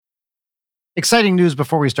Exciting news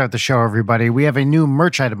before we start the show, everybody. We have a new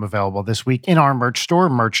merch item available this week in our merch store,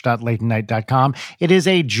 merch.lateandnight.com. It is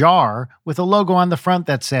a jar with a logo on the front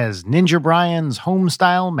that says Ninja Brian's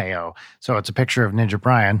Homestyle Mayo. So it's a picture of Ninja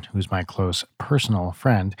Brian, who's my close personal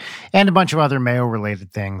friend, and a bunch of other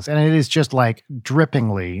mayo-related things. And it is just like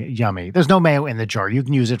drippingly yummy. There's no mayo in the jar. You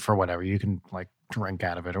can use it for whatever. You can like drink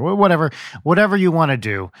out of it or whatever you want to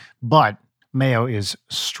do. But mayo is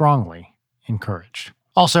strongly encouraged.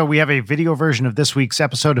 Also, we have a video version of this week's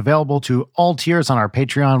episode available to all tiers on our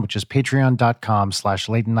Patreon, which is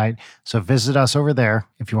patreon.com/lateandnight. So visit us over there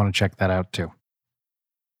if you want to check that out too.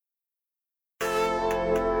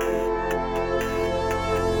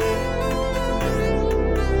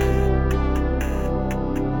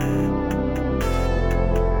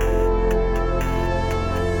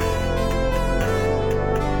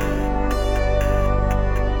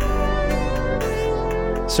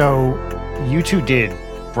 So you two did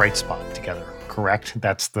Bright Spot together, correct?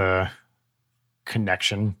 That's the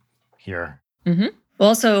connection here. Mm-hmm. Well,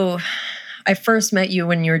 also, I first met you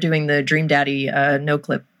when you were doing the Dream Daddy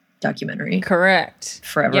no-clip documentary. Correct.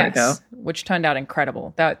 Forever ago. Which turned out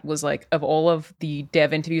incredible. That was like, of all of the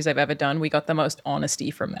dev interviews I've ever done, we got the most honesty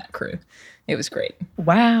from that crew. It was great.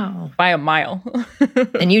 Wow. By a mile.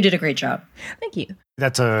 And you did a great job. Thank you.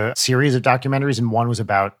 That's a series of documentaries, and one was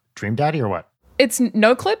about Dream Daddy or what? It's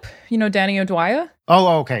No Clip, you know, Danny O'Dwyer.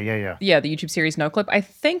 Oh, okay. Yeah. Yeah, the YouTube series No Clip. I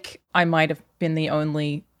think I might have been the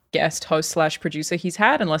only guest host / producer he's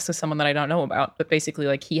had, unless there's someone that I don't know about. But basically,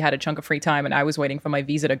 like, he had a chunk of free time and I was waiting for my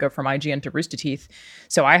visa to go from IGN to Rooster Teeth.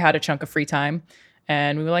 So I had a chunk of free time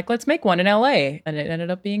and we were like, let's make one in LA. And it ended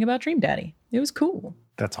up being about Dream Daddy. It was cool.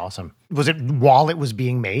 That's awesome. Was it while it was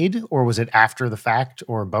being made, or was it after the fact,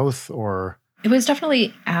 or both, or? It was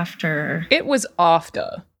definitely after. It was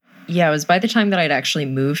after. Yeah, it was by the time that I'd actually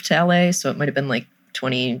moved to LA, so it might have been like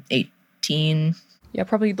 2018. Yeah,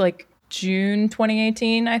 probably like June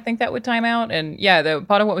 2018, I think that would time out. And yeah, the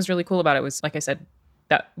part of what was really cool about it was, like I said,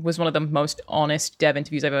 that was one of the most honest dev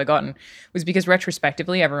interviews I've ever gotten, was because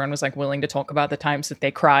retrospectively, everyone was like willing to talk about the times that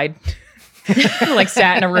they cried. Like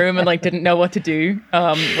sat in a room and like didn't know what to do.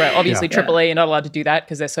 Where obviously AAA are not allowed to do that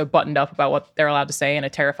because they're so buttoned up about what they're allowed to say and are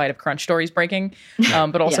terrified of crunch stories breaking.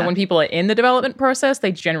 But also when people are in the development process,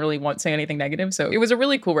 they generally won't say anything negative. So it was a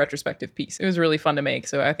really cool retrospective piece. It was really fun to make.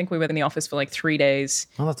 So I think we were in the office for like 3 days.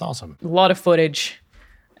 Oh, that's awesome. A lot of footage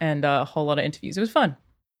and a whole lot of interviews. It was fun.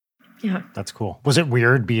 Yeah. That's cool. Was it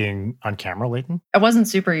weird being on camera, Leighton? I wasn't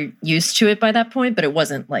super used to it by that point, but it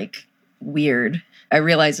wasn't like weird. I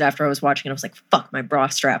realized after I was watching it, I was like, fuck, my bra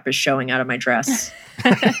strap is showing out of my dress.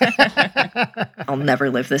 I'll never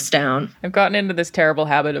live this down. I've gotten into this terrible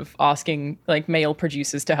habit of asking like male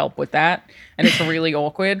producers to help with that. And it's really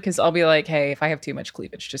awkward because I'll be like, hey, if I have too much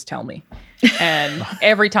cleavage, just tell me. And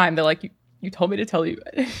every time they're like, you told me to tell you.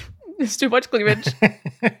 There's too much cleavage.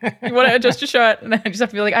 You want to adjust your shirt? And I just have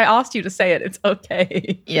to be like, I asked you to say it. It's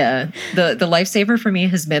okay. Yeah. The lifesaver for me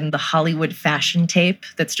has been the Hollywood fashion tape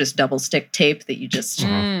that's just double stick tape that you just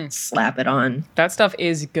slap it on. That stuff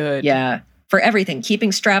is good. Yeah. For everything.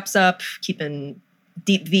 Keeping straps up, keeping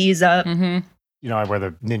deep V's up. Mm-hmm. You know, I wear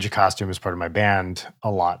the ninja costume as part of my band a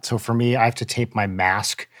lot. So for me, I have to tape my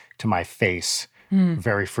mask to my face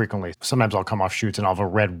very frequently. Sometimes I'll come off shoots and I'll have a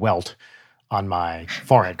red welt on my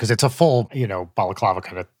forehead because it's a full, balaclava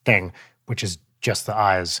kind of thing, which is just the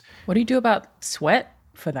eyes. What do you do about sweat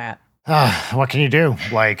for that? What can you do?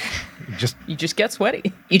 Like, you just get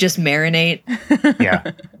sweaty. You just marinate.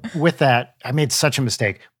 Yeah. With that, I made such a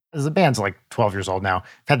mistake. The band's like 12 years old now.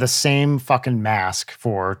 I've had the same fucking mask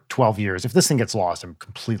for 12 years. If this thing gets lost, I'm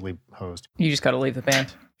completely hosed. You just got to leave the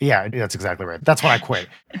band. Yeah, that's exactly right. That's when I quit.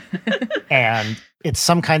 And it's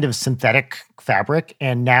some kind of synthetic fabric.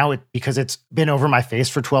 And now because it's been over my face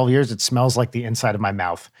for 12 years, it smells like the inside of my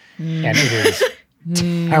mouth. And it is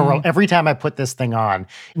terrible. Every time I put this thing on,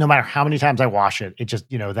 no matter how many times I wash it, it just,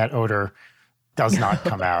 that odor does not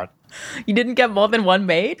come out. You didn't get more than one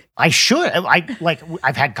made? I should.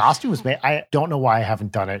 I've had costumes made. I don't know why I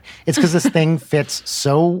haven't done it. It's because this thing fits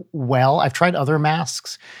so well. I've tried other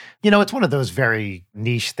masks. It's one of those very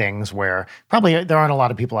niche things where probably there aren't a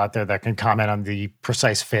lot of people out there that can comment on the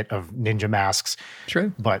precise fit of ninja masks.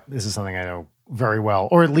 True. But this is something I know very well,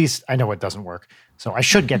 or at least I know it doesn't work. So I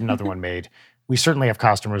should get another one made. We certainly have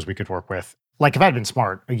customers we could work with. Like if I'd been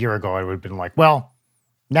smart a year ago, I would have been like, well,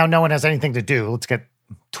 now no one has anything to do. Let's get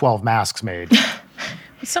 12 masks made.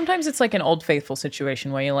 Sometimes it's like an Old Faithful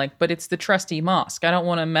situation where you're like, but it's the trusty mask. I don't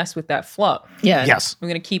want to mess with that flow. Yeah. Yes. I'm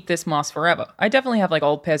going to keep this mask forever. I definitely have like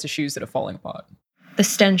old pairs of shoes that are falling apart. The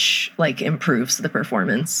stench improves the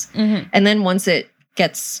performance. Mm-hmm. And then once it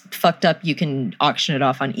gets fucked up, you can auction it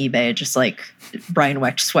off on eBay, just like Brian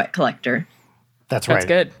Wecht Sweat Collector. That's right. That's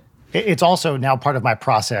good. It's also now part of my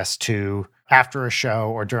process to, after a show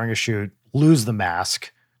or during a shoot, lose the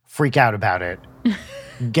mask, freak out about it,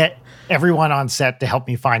 get everyone on set to help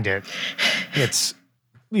me find it. It's,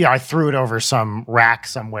 I threw it over some rack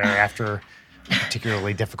somewhere after a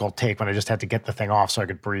particularly difficult take when I just had to get the thing off so I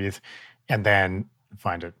could breathe and then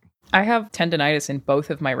find it. I have tendonitis in both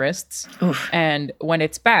of my wrists. Oof. And when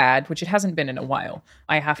it's bad, which it hasn't been in a while,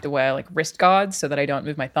 I have to wear like wrist guards so that I don't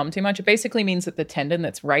move my thumb too much. It basically means that the tendon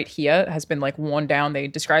that's right here has been like worn down. They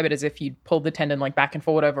describe it as if you pulled the tendon like back and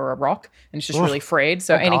forward over a rock and it's just really frayed.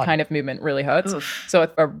 So any kind of movement really hurts. Oof. So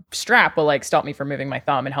a strap will like stop me from moving my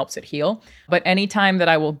thumb and helps it heal. But anytime that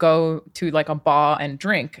I will go to like a bar and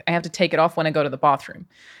drink, I have to take it off when I go to the bathroom.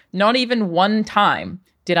 Not even one time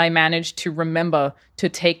did I manage to remember to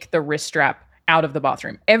take the wrist strap out of the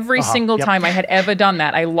bathroom. Every single time I had ever done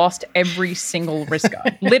that, I lost every single wrist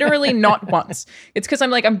guard. Literally not once. It's because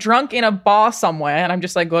I'm drunk in a bar somewhere and I'm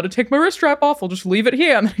just like, got to take my wrist strap off. I'll just leave it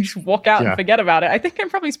here. And then I just walk out and forget about it. I think I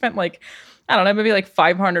probably spent like, I don't know, maybe like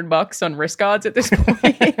 $500 on wrist guards at this point.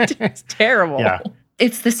 It's terrible. Yeah.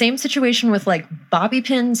 It's the same situation with like bobby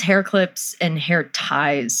pins, hair clips, and hair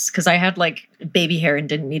ties. Because I had like baby hair and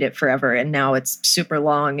didn't need it forever. And now it's super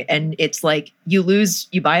long. And it's like you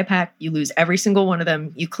buy a pack, you lose every single one of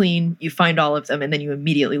them, you clean, you find all of them, and then you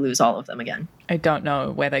immediately lose all of them again. I don't know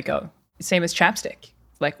where they go. Same as chapstick.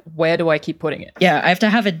 Like, where do I keep putting it? Yeah, I have to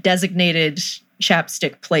have a designated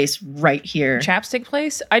chapstick place right here. Chapstick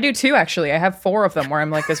place? I do too, actually. I have 4 of them where I'm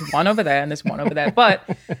like, there's one over there and there's one over there.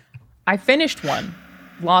 But I finished one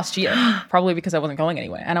last year, probably because I wasn't going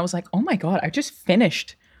anywhere. And I was like, oh my God, I just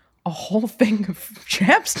finished a whole thing of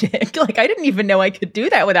chapstick. Like, I didn't even know I could do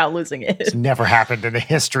that without losing it. It's never happened in the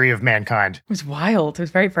history of mankind. It was wild. I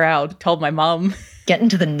was very proud. Told my mom. Getting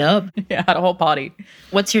to the nub. Yeah, had a whole party.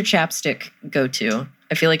 What's your chapstick go-to?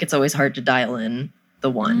 I feel like it's always hard to dial in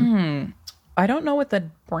the one. I don't know what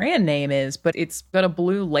the brand name is, but it's got a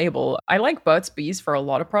blue label. I like Burt's Bees for a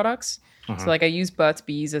lot of products. So like I use Burt's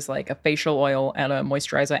Bees as like a facial oil and a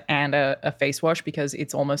moisturizer and a face wash because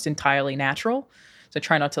it's almost entirely natural. So I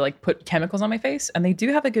try not to like put chemicals on my face. And they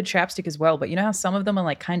do have a good chapstick as well. But you know how some of them are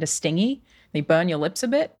like kind of stingy? They burn your lips a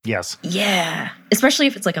bit? Yes. Yeah. Especially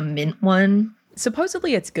if it's like a mint one.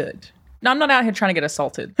 Supposedly it's good. No, I'm not out here trying to get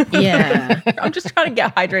assaulted. Yeah. I'm just trying to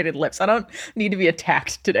get hydrated lips. I don't need to be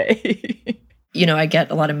attacked today. You know, I get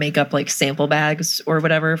a lot of makeup like sample bags or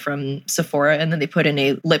whatever from Sephora, and then they put in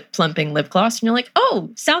a lip plumping lip gloss and you're like, oh,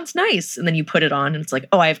 sounds nice. And then you put it on and it's like,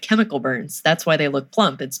 oh, I have chemical burns. That's why they look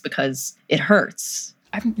plump. It's because it hurts.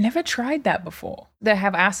 I've never tried that before. They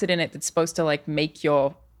have acid in it that's supposed to like make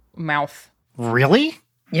your mouth. Really?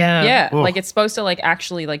 Yeah. Yeah. Ooh. Like it's supposed to like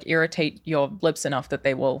actually like irritate your lips enough that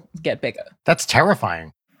they will get bigger. That's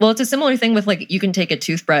terrifying. Well, it's a similar thing with like you can take a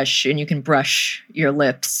toothbrush and you can brush your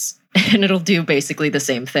lips and it'll do basically the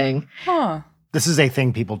same thing. Huh. This is a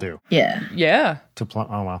thing people do. Yeah. Yeah.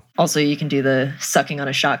 Oh, well. Also, you can do the sucking on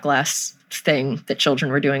a shot glass thing that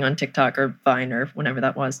children were doing on TikTok or Vine or whenever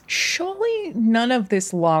that was. Surely none of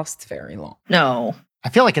this lasts very long. No. I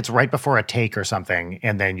feel like it's right before a take or something,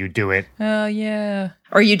 and then you do it. Oh, yeah.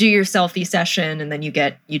 Or you do your selfie session and then you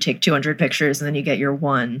take 200 pictures and then you get your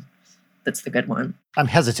one. That's the good one. I'm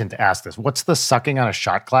hesitant to ask this. What's the sucking on a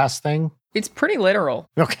shot glass thing? It's pretty literal.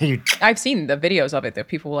 Okay, I've seen the videos of it that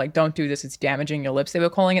people were like, don't do this. It's damaging your lips. They were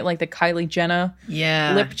calling it like the Kylie Jenner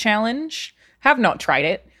lip challenge. Have not tried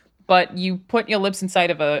it, but you put your lips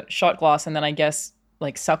inside of a shot glass and then I guess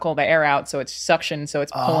like suck all the air out. So it's suction. So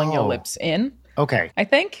it's pulling your lips in. Okay. I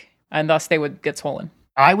think. And thus they would get swollen.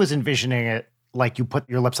 I was envisioning it like you put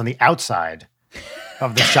your lips on the outside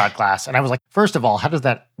of the shot glass. And I was like, first of all, how does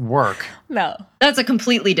that work? No. That's a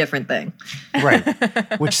completely different thing.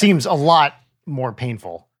 Right. Which seems a lot more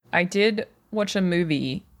painful. I did watch a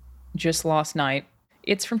movie just last night.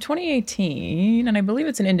 It's from 2018, and I believe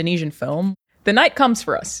it's an Indonesian film. The Night Comes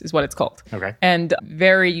for Us is what it's called. Okay. And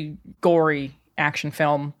very gory action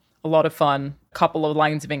film. A lot of fun. A couple of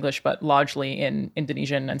lines of English, but largely in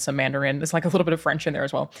Indonesian and some Mandarin. There's like a little bit of French in there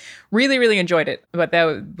as well. Really, really enjoyed it. But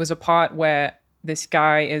there was a part where this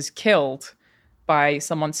guy is killed by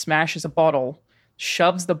someone smashes a bottle,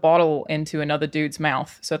 shoves the bottle into another dude's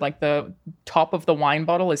mouth. So like the top of the wine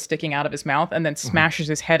bottle is sticking out of his mouth and then smashes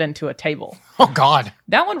his head into a table. Oh, God.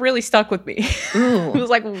 That one really stuck with me. Ooh. It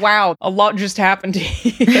was like, wow, a lot just happened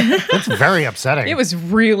here. That's very upsetting. It was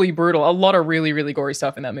really brutal. A lot of really, really gory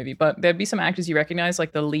stuff in that movie. But there'd be some actors you recognize.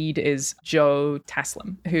 Like the lead is Joe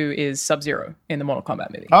Taslim, who is Sub-Zero in the Mortal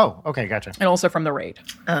Kombat movie. Oh, okay, gotcha. And also from The Raid.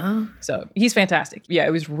 Oh. So he's fantastic. Yeah,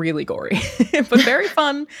 it was really gory, but very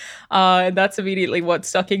fun. And that's immediately what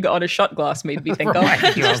sucking on a shot glass made me think of.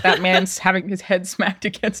 Right. Just that man's having his head smacked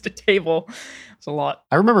against a table. It's a lot.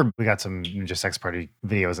 I remember we got some Ninja Sex Party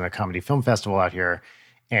videos in a comedy film festival out here,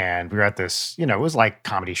 and we were at this, it was like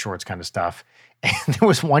comedy shorts kind of stuff. And there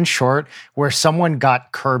was one short where someone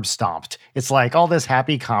got curb stomped. It's like all this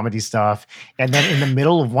happy comedy stuff. And then in the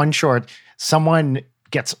middle of one short, someone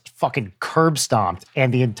gets fucking curb stomped,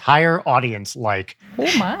 and the entire audience, like,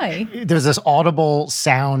 Oh my. there's this audible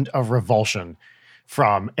sound of revulsion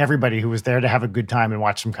from everybody who was there to have a good time and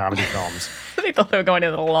watch some comedy films. They thought they were going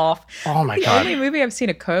to the laugh. Oh my The God. only movie I've seen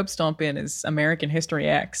a curb stomp in is American History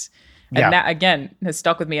X. And Yeah. that, again, has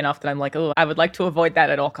stuck with me enough that I'm like, oh, I would like to avoid that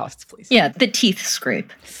at all costs, please. Yeah, the teeth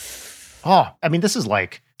scrape. Oh, I mean, this is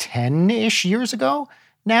like 10-ish years ago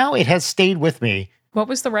now. It has stayed with me. What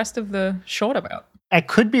was the rest of the short about? I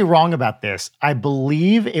could be wrong about this. I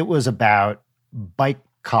believe it was about bike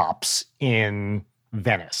cops in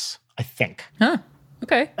Venice, I think. Huh.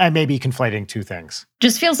 Okay. I may be conflating two things.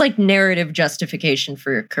 Just feels like narrative justification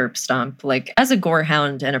for your curb stomp. Like, as a gore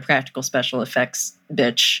hound and a practical special effects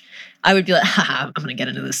bitch, I would be like, haha, I'm going to get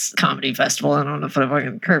into this comedy festival. I don't know if I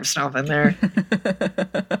fucking curb stomp in there.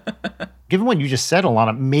 Given what you just said,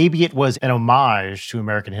 Alana, maybe it was an homage to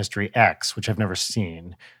American History X, which I've never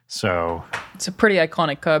seen. So, It's a pretty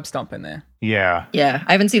iconic curb stomp in there. yeah. Yeah,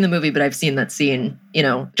 I haven't seen the movie, but I've seen that scene.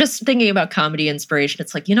 Just thinking about comedy inspiration,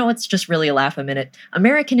 it's like, it's just really a laugh a minute.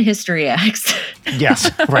 American History X. Yes,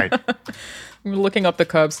 right. I'm looking up the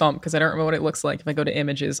curb stomp because I don't remember what it looks like if I go to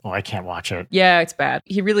images. Oh, I can't watch it. Yeah, it's bad.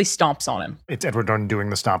 He really stomps on him. It's Edward Norton doing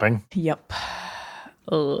the stomping. Yep.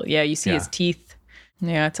 Oh, yeah, you see Yeah. his teeth.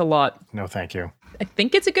 Yeah, it's a lot. No, thank you. I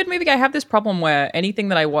think it's a good movie. I have this problem where anything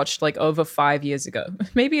that I watched like over 5 years ago,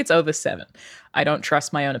 maybe it's over 7, I don't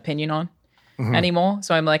trust my own opinion on anymore.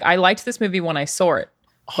 So I'm like, I liked this movie when I saw it,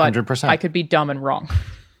 but 100%. I could be dumb and wrong.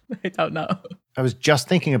 I don't know. I was just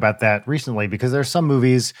thinking about that recently because there's some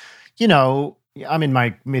movies, I'm in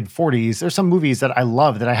my mid 40s. There's some movies that I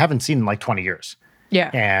love that I haven't seen in like 20 years. Yeah.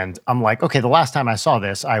 And I'm like, okay, the last time I saw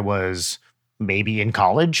this, I was maybe in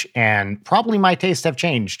college, and probably my tastes have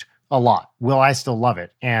changed a lot. Will I still love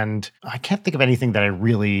it? And I can't think of anything that I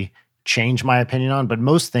really changed my opinion on, but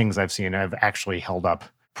most things I've seen have actually held up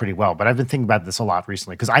pretty well. But I've been thinking about this a lot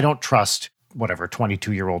recently because I don't trust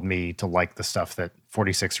 22-year-old me to like the stuff that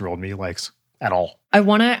 46-year-old me likes at all. I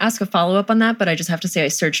want to ask a follow-up on that, but I just have to say I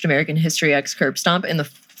searched American History X curb stomp, and the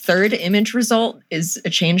third image result is a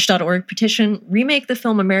change.org petition. Remake the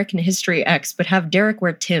film American History X, but have Derek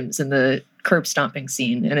wear Timbs in the curb stomping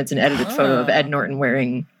scene. And it's an edited photo of Ed Norton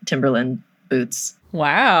wearing Timberland boots.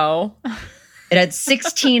 Wow. It had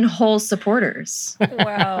 16 whole supporters.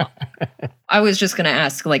 Wow. I was just going to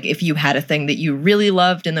ask, if you had a thing that you really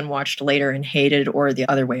loved and then watched later and hated, or the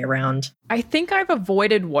other way around. I think I've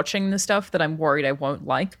avoided watching the stuff that I'm worried I won't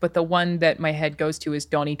like, but the one that my head goes to is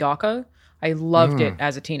Donnie Darko. I loved it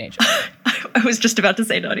as a teenager. I was just about to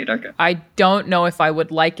say Donnie Darko. I don't know if I would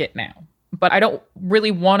like it now, but I don't really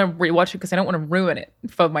want to rewatch it because I don't want to ruin it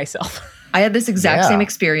for myself. I had this exact Yeah. same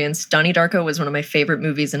experience. Donnie Darko was one of my favorite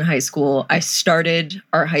movies in high school. I started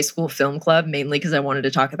our high school film club mainly because I wanted to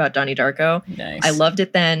talk about Donnie Darko. Nice. I loved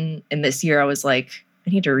it then. And this year I was like, I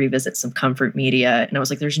need to revisit some comfort media. And I was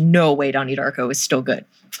like, there's no way Donnie Darko is still good.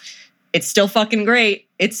 It's still fucking great.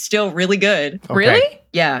 It's still really good. Okay. Really?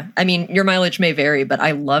 Yeah. I mean, your mileage may vary, but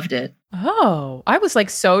I loved it. Oh, I was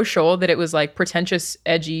so sure that it was pretentious,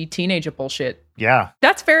 edgy teenager bullshit. Yeah.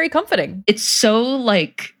 That's very comforting. It's so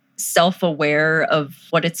self-aware of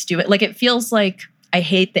what it's doing. It feels like I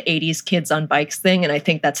hate the 80s kids on bikes thing. And I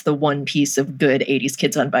think that's the one piece of good 80s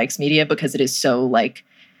kids on bikes media, because it is so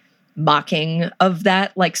mocking of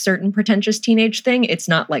that certain pretentious teenage thing. It's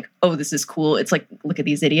not oh, this is cool. It's look at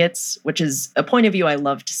these idiots, which is a point of view I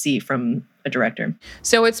love to see from a director.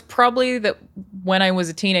 So it's probably that when I was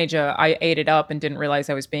a teenager, I ate it up and didn't realize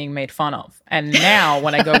I was being made fun of. And now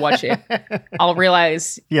when I go watch it, I'll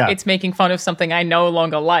realize Yeah. it's making fun of something I no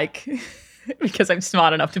longer like because I'm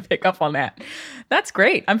smart enough to pick up on that. That's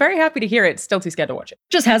great. I'm very happy to hear it. Still too scared to watch it.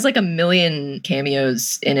 Just has a million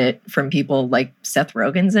cameos in it from people Seth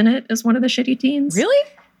Rogen's in it as one of the shitty teens. Really?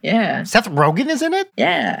 Yeah. Seth Rogen is in it?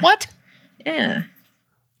 Yeah. What? Yeah.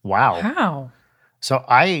 Wow. Wow. So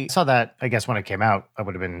I saw that, I guess, when it came out. I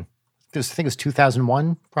would have been, I think it was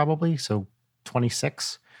 2001, probably. So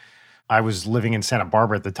 26. I was living in Santa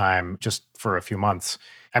Barbara at the time, just for a few months.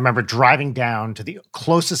 I remember driving down to the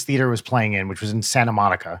closest theater it was playing in, which was in Santa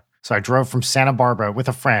Monica. So I drove from Santa Barbara with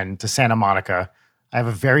a friend to Santa Monica. I have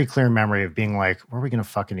a very clear memory of being like, where are we going to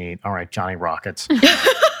fucking eat? All right, Johnny Rockets.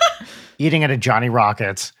 Eating at a Johnny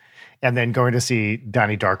Rockets, and then going to see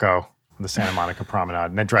Donnie Darko on the Santa Monica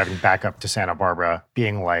Promenade, and then driving back up to Santa Barbara,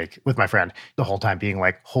 being like, with my friend, the whole time being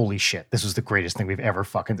like, holy shit, this was the greatest thing we've ever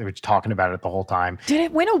fucking, we were talking about it the whole time. Did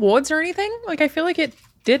it win awards or anything? Like, I feel like it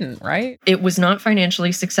didn't, right? It was not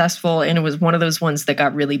financially successful, and it was one of those ones that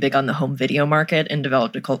got really big on the home video market and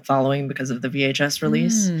developed a cult following because of the VHS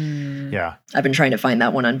release. Yeah. I've been trying to find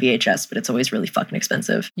that one on VHS, but it's always really fucking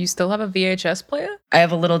expensive. You still have a VHS player? I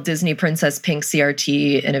have a little Disney Princess Pink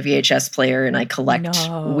CRT and a VHS player, and I collect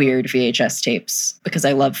weird VHS tapes because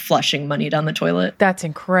I love flushing money down the toilet. That's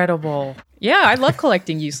incredible. Yeah, I love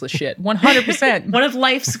collecting useless shit. 100%. One of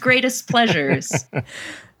life's greatest pleasures.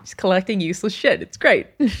 Just collecting useless shit. It's great.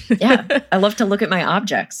 Yeah, I love to look at my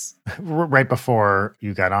objects. Right before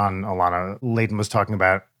you got on, Alana, Layton was talking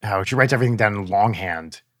about how she writes everything down in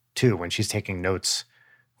longhand, too, when she's taking notes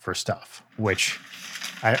for stuff, which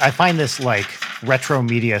I find this, like, retro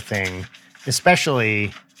media thing,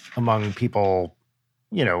 especially among people,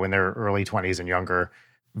 you know, in their early 20s and younger,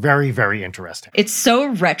 very, very interesting. It's so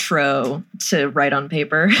retro to write on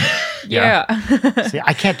paper. Yeah. See,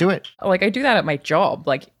 I can't do it. Like, I do that at my job.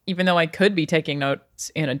 Like, even though I could be taking notes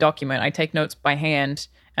in a document, I take notes by hand,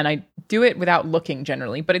 and I do it without looking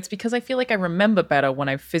generally. But it's because I feel like I remember better when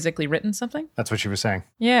I've physically written something. That's what she was saying.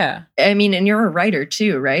 Yeah. I mean, and you're a writer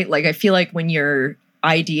too, right? Like, I feel like when you're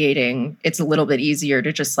ideating, it's a little bit easier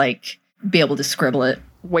to just, like, be able to scribble it.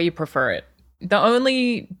 Way prefer it. The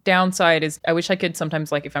only downside is I wish I could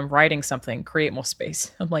sometimes, like, if I'm writing something, create more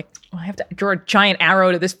space. I'm like, I have to draw a giant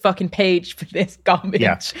arrow to this fucking page for this garbage.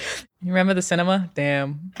 Yeah. You remember the cinema?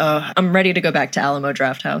 Damn. I'm ready to go back to Alamo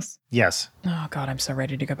Drafthouse. Yes. Oh, God, I'm so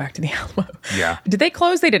ready to go back to the Alamo. Yeah. Did they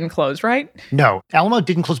close? They didn't close, right? No, Alamo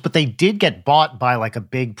didn't close, but they did get bought by, like, a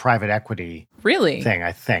big private equity Really? thing,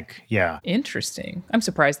 I think. Yeah. Interesting. I'm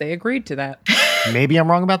surprised they agreed to that. Maybe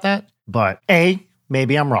I'm wrong about that, but A,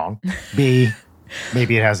 maybe I'm wrong. B,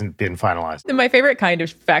 maybe it hasn't been finalized. My favorite kind of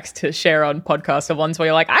facts to share on podcasts are ones where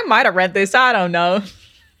you're like, I might have read this. I don't know.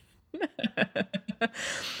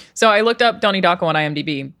 So I looked up Donnie Darko on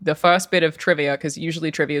IMDb. The first bit of trivia, because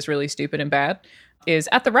usually trivia is really stupid and bad, is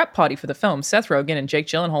at the wrap party for the film, Seth Rogen and Jake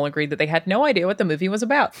Gyllenhaal agreed that they had no idea what the movie was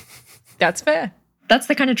about. That's fair. That's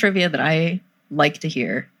the kind of trivia that I like to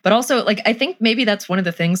hear. But also, like, I think maybe that's one of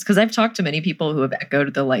the things, because I've talked to many people who have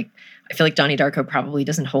echoed the, like, I feel like Donnie Darko probably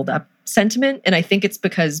doesn't hold up sentiment. And I think it's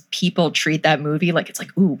because people treat that movie like it's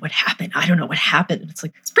like, ooh, what happened? I don't know what happened. It's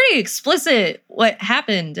like, it's pretty explicit what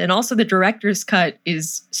happened. And also the director's cut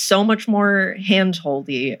is so much more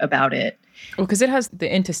hand-holdy about it. Well, because it has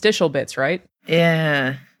the interstitial bits, right?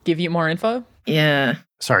 Yeah. Give you more info? Yeah.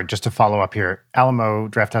 Sorry, just to follow up here, Alamo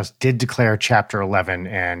Drafthouse did declare Chapter 11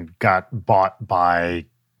 and got bought by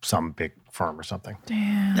some big firm or something.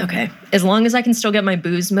 Damn. Okay. As long as I can still get my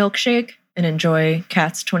booze milkshake and enjoy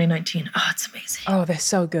Cats 2019. Oh, it's amazing. Oh, they're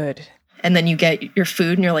so good. And then you get your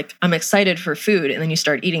food and you're like, I'm excited for food. And then you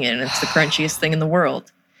start eating it and it's the crunchiest thing in the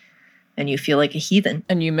world. And you feel like a heathen.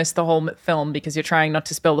 And you miss the whole film because you're trying not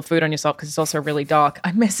to spill the food on yourself because it's also really dark.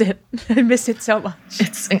 I miss it. I miss it so much.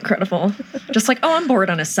 It's incredible. Just like, oh, I'm bored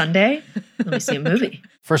on a Sunday. Let me see a movie.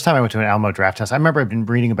 First time I went to an Alamo Drafthouse, I remember I've been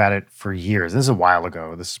reading about it for years. This is a while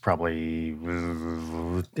ago. This is probably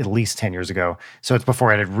at least 10 years ago. So it's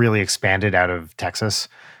before it had really expanded out of Texas.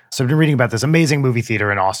 So I've been reading about this amazing movie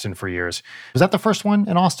theater in Austin for years. Was that the first one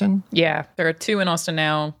in Austin? Yeah, there are 2 in Austin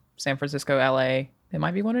now, San Francisco, LA. There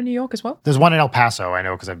might be one in New York as well. There's one in El Paso, I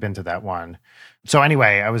know, because I've been to that one. So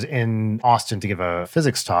anyway, I was in Austin to give a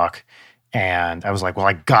physics talk, and I was like, well,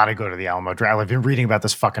 I gotta go to the Alamo Drafthouse. I've been reading about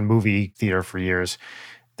this fucking movie theater for years.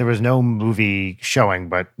 There was no movie showing,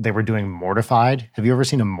 but they were doing Mortified. Have you ever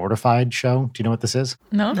seen a Mortified show? Do you know what this is?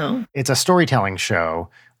 No. It's a storytelling show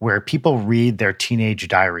where people read their teenage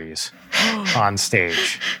diaries on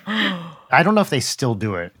stage. I don't know if they still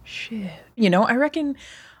do it. Shit. You know, I reckon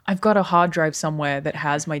I've got a hard drive somewhere that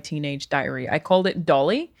has my teenage diary. I called it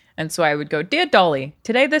Dolly. And so I would go, Dear Dolly,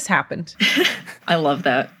 today this happened. I love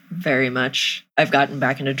that very much. I've gotten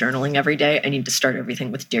back into journaling every day. I need to start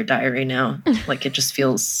everything with Dear Diary now. Like, it just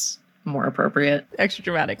feels more appropriate. Extra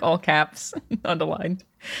dramatic, all caps, underlined.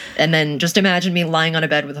 And then just imagine me lying on a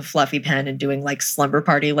bed with a fluffy pen and doing like slumber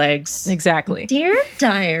party legs. Exactly. Dear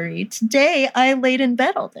Diary, today I laid in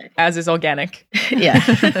bed all day. As is organic. Yeah.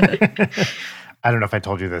 I don't know if I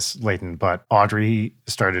told you this, Leighton, but Audrey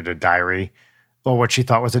started a diary. Well, what she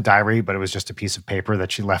thought was a diary, but it was just a piece of paper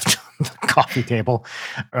that she left on the coffee table.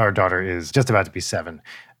 Our daughter is just about to be 7.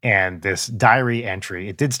 And this diary entry,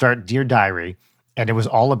 it did start, Dear Diary, and it was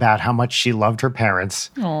all about how much she loved her parents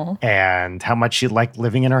and how much she liked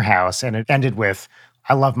living in her house. And it ended with,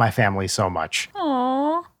 I love my family so much.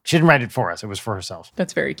 Aww. She didn't write it for us. It was for herself.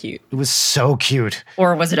 That's very cute. It was so cute.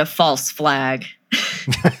 Or was it a false flag?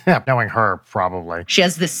 Knowing her, probably. She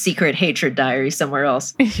has this secret hatred diary somewhere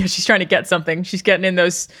else. Yeah, she's trying to get something. She's getting in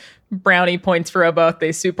those brownie points for her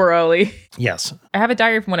birthday super early. Yes. I have a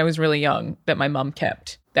diary from when I was really young that my mom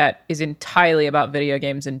kept that is entirely about video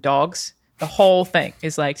games and dogs. The whole thing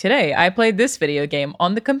is like, today I played this video game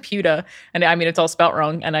on the computer. And I mean, it's all spelt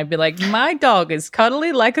wrong. And I'd be like, my dog is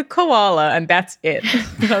cuddly like a koala. And that's it.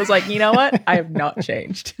 And I was like, you know what? I have not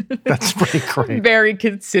changed. That's pretty great. Very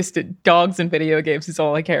consistent. Dogs and video games is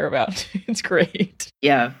all I care about. It's great.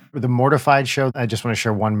 Yeah. The Mortified show, I just want to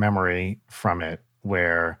share one memory from it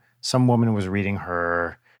where some woman was reading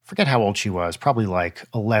her, forget how old she was, probably like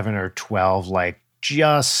 11 or 12, like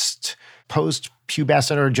just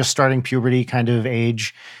post-pubescent or just starting puberty kind of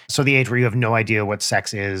age. So the age where you have no idea what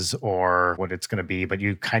sex is or what it's going to be, but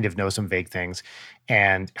you kind of know some vague things.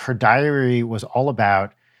 And her diary was all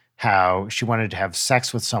about how she wanted to have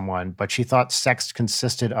sex with someone, but she thought sex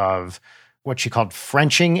consisted of what she called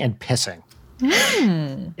Frenching and pissing.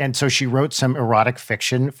 And so she wrote some erotic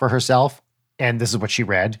fiction for herself, and this is what she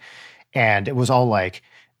read. And it was all like,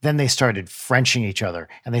 then they started Frenching each other,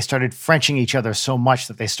 and they started Frenching each other so much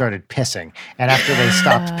that they started pissing. And after they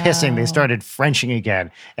stopped pissing, they started Frenching again.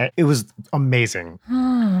 And it was amazing.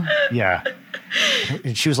 Yeah.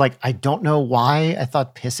 And she was like, I don't know why I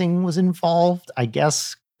thought pissing was involved, I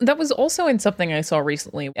guess. That was also in something I saw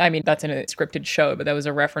recently. I mean, that's in a scripted show, but that was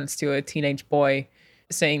a reference to a teenage boy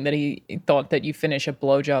saying that he thought that you finish a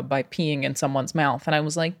blowjob by peeing in someone's mouth. And I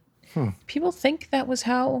was like, people think that was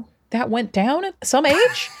how that went down at some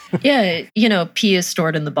age? Yeah, pee is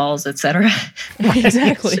stored in the balls, etc.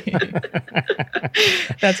 Exactly.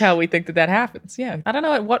 That's how we think that happens. Yeah. I don't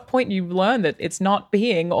know at what point you learn that it's not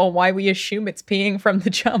peeing or why we assume it's peeing from the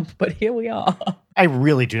jump, but here we are. I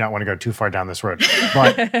really do not want to go too far down this road.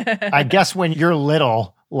 But I guess when you're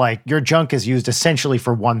little, like your junk is used essentially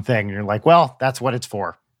for one thing. And you're like, well, that's what it's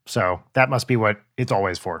for. So that must be what it's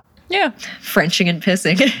always for. Yeah. Frenching and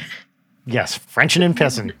pissing. Yes, Frenching and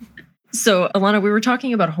pissing. So, Alana, we were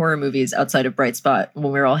talking about horror movies outside of Bright Spot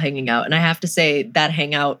when we were all hanging out. And I have to say that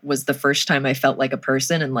hangout was the first time I felt like a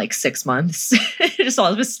person in like 6 months. Just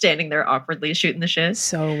all of us standing there awkwardly shooting the shit.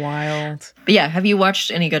 So wild. But yeah, have you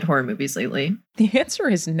watched any good horror movies lately? The answer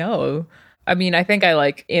is no. I mean, I think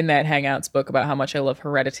I in that Hangouts book about how much I love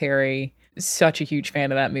Hereditary. Such a huge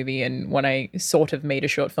fan of that movie. And when I sort of made a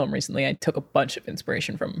short film recently, I took a bunch of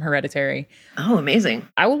inspiration from Hereditary. Oh, amazing.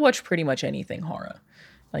 I will watch pretty much anything horror.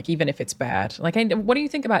 Like, even if it's bad. Like, what do you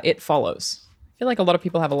think about It Follows? I feel like a lot of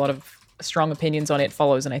people have a lot of strong opinions on It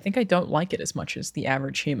Follows, and I think I don't like it as much as the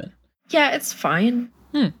average human. Yeah, it's fine.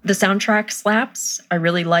 The soundtrack slaps. I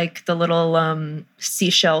really like the little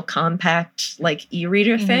seashell compact, like,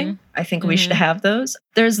 e-reader thing. I think we should have those.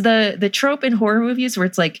 There's the trope in horror movies where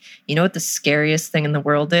it's like, you know what the scariest thing in the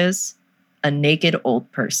world is? A naked old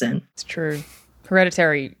person. It's true.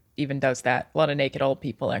 Hereditary even does that. A lot of naked old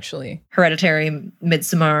people, actually. Hereditary,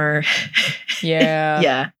 Midsommar. Yeah.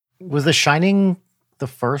 Yeah. Was The Shining the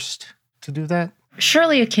first to do that?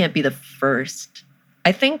 Surely it can't be the first.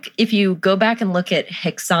 I think if you go back and look at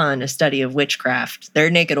Hexan, A Study of Witchcraft, there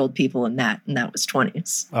are naked old people in that, and that was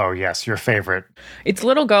 20s. Oh, yes, your favorite. It's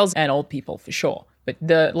little girls and old people, for sure. But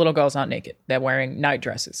the little girls aren't naked. They're wearing night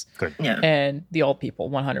dresses. Good. Yeah. And the old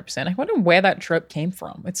people, 100%. I wonder where that trope came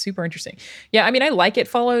from. It's super interesting. Yeah, I mean, I like It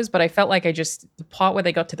Follows, but I felt like the part where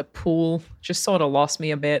they got to the pool just sort of lost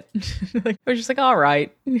me a bit. I was just like, all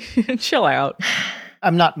right, chill out.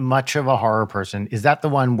 I'm not much of a horror person. Is that the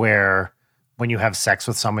one where when you have sex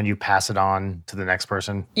with someone, you pass it on to the next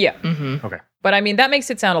person? Yeah. Okay. But I mean, that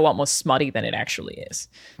makes it sound a lot more smutty than it actually is.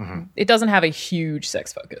 It doesn't have a huge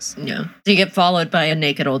sex focus. Yeah. So you get followed by a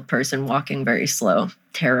naked old person walking very slow.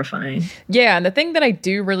 Terrifying. Yeah, and the thing that I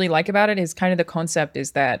do really like about it is kind of the concept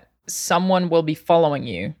is that someone will be following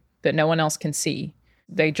you that no one else can see.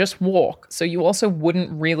 They just walk. So you also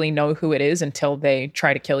wouldn't really know who it is until they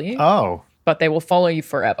try to kill you. Oh. But they will follow you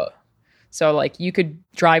forever. So, like, you could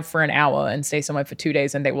drive for an hour and stay somewhere for 2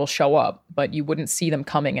 days and they will show up, but you wouldn't see them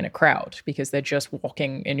coming in a crowd because they're just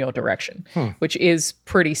walking in your direction, which is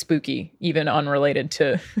pretty spooky, even unrelated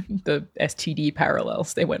to the STD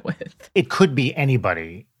parallels they went with. It could be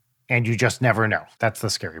anybody. and you just never know. That's the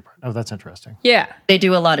scary part. Oh, that's interesting. Yeah. They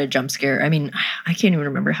do a lot of jump scare. I mean, I can't even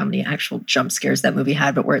remember how many actual jump scares that movie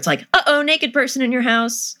had, but where it's like, uh-oh, naked person in your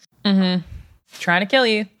house. Mm-hmm. Trying to kill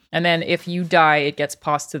you. And then if you die, it gets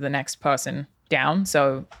passed to the next person down.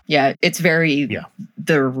 So yeah, it's very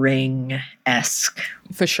The Ring-esque.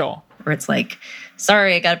 For sure. Where it's like,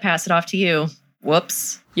 sorry, I got to pass it off to you.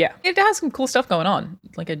 Whoops. Yeah, it has some cool stuff going on,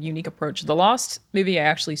 like a unique approach. The last movie I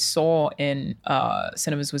actually saw in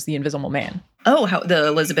cinemas was The Invisible Man. Oh, how the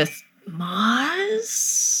Elizabeth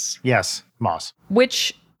Moss? Yes, Moss.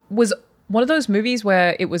 Which was one of those movies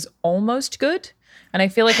where it was almost good. And I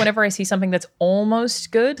feel like whenever I see something that's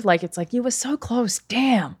almost good, like it's like, you were so close,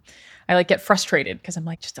 damn. I like get frustrated because I'm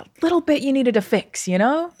like, just a little bit you needed to fix, you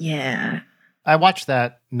know? Yeah. I watched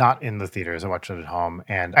that not in the theaters. I watched it at home.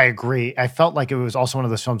 And I agree. I felt like it was also one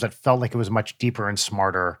of those films that felt like it was much deeper and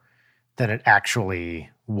smarter than it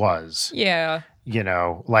actually was. Yeah. You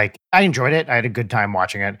know, like I enjoyed it. I had a good time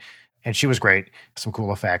watching it. And she was great. Some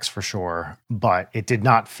cool effects for sure. But it did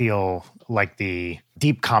not feel like the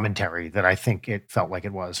deep commentary that I think it felt like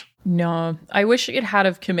it was. No, I wish it had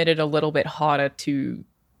have committed a little bit harder to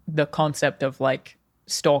the concept of like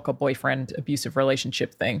stalker boyfriend abusive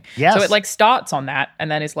relationship thing. Yes. So it like starts on that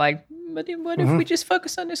and then it's like, but what if we just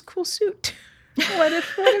focus on this cool suit? What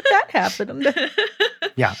if that happened?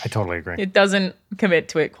 Yeah, I totally agree. It doesn't commit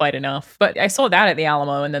to it quite enough. But I saw that at the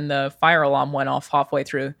Alamo and then the fire alarm went off halfway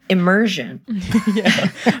through. Immersion. Yeah.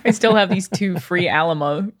 I still have these 2 free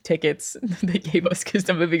Alamo tickets they gave us because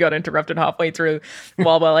the movie got interrupted halfway through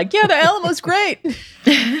while we're like, yeah, the Alamo's great.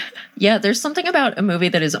 Yeah, there's something about a movie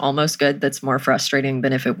that is almost good that's more frustrating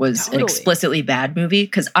than if it was an explicitly bad movie.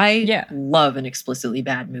 Because I love an explicitly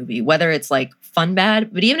bad movie, whether it's like fun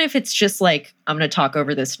bad, but even if it's just like, I'm going to talk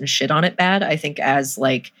over this and shit on it bad, I think as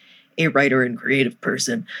like a writer and creative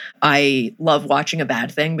person, I love watching a bad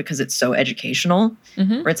thing because it's so educational.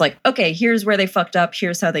 Where it's like, okay, here's where they fucked up.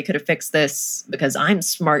 Here's how they could have fixed this because I'm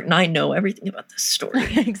smart and I know everything about this story.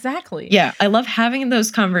 Exactly. Yeah, I love having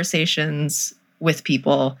those conversations with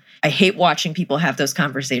people. I hate watching people have those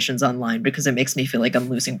conversations online because it makes me feel like I'm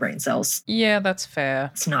losing brain cells. Yeah, that's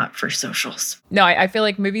fair. It's not for socials. No, I feel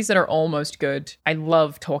like movies that are almost good, I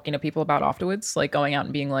love talking to people about afterwards, like going out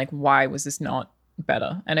and being like, why was this not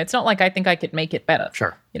better? And it's not like I think I could make it better.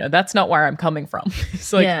 Sure. You know, that's not where I'm coming from.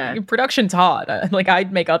 It's like production's hard. Like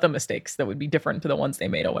I'd make other mistakes that would be different to the ones they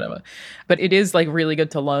made or whatever. But it is like really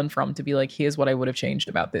good to learn from, to be like, here's what I would have changed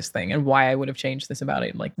about this thing and why I would have changed this about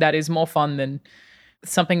it. Like that is more fun than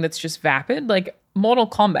something that's just vapid. Like Mortal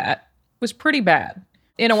Kombat was pretty bad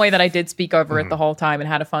in a way that I did speak over it the whole time and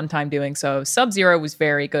had a fun time doing so. Sub-Zero was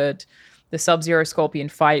very good. The Sub-Zero Scorpion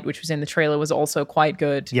fight, which was in the trailer, was also quite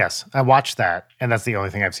good. Yes, I watched that, and that's the only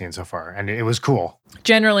thing I've seen so far, and it was cool.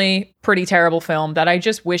 Generally, pretty terrible film that I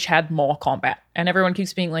just wish had more combat. And everyone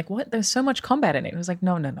keeps being like, what? There's so much combat in it. I was like,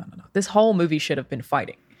 no. This whole movie should have been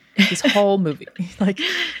fighting. This whole movie. Like,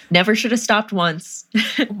 never should have stopped once.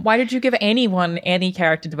 Why did you give anyone any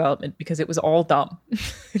character development? Because it was all dumb.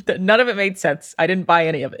 None of it made sense. I didn't buy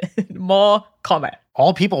any of it. More combat.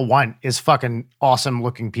 All people want is fucking awesome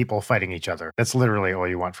looking people fighting each other. That's literally all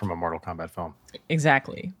you want from a Mortal Kombat film.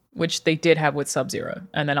 Exactly. Which they did have with Sub-Zero.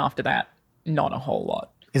 And then after that, not a whole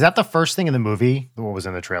lot. Is that the first thing in the movie? What was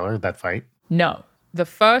in the trailer, that fight? No. The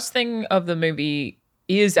first thing of the movie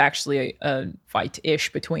is actually a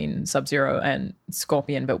fight-ish between Sub-Zero and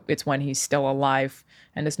Scorpion, but it's when he's still alive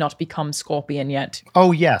and has not become Scorpion yet.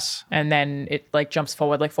 Oh, yes. And then it like jumps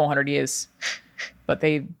forward like 400 years. But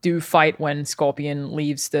they do fight when Scorpion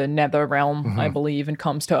leaves the Nether Realm, I believe, and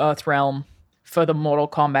comes to Earth Realm for the Mortal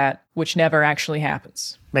Kombat, which never actually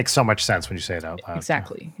happens. Makes so much sense when you say it out loud.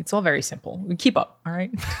 Exactly. It's all very simple. Keep up, all right?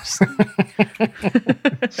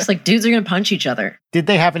 It's like dudes are going to punch each other. Did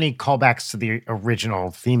they have any callbacks to the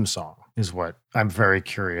original theme song is what I'm very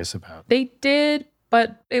curious about. They did,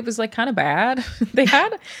 but it was like kind of bad. They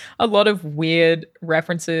had a lot of weird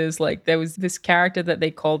references. Like there was this character that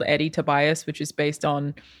they called Eddie Tobias, which is based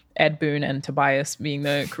on Ed Boon and Tobias being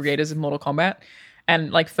the creators of Mortal Kombat.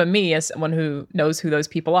 And like for me, as someone who knows who those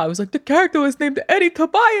people are, I was like, the character was named Eddie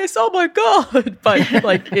Tobias. Oh my God. But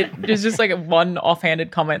like it was just like one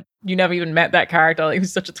offhanded comment. You never even met that character. Like, it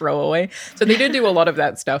was such a throwaway. So they did do a lot of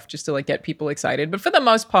that stuff just to like get people excited. But for the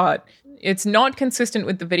most part, it's not consistent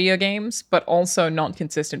with the video games, but also not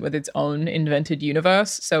consistent with its own invented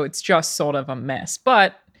universe. So it's just sort of a mess.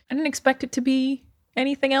 But I didn't expect it to be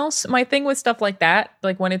anything else. My thing with stuff like that,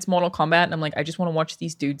 like when it's Mortal Kombat, and I'm like, I just want to watch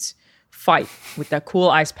these dudes fight with their cool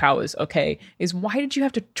ice powers, okay, is why did you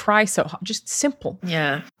have to try so hard? Just simple.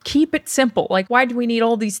 Yeah. Keep it simple. Like, why do we need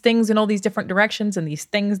all these things in all these different directions and these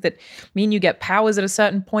things that mean you get powers at a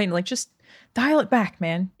certain point? Like, just dial it back,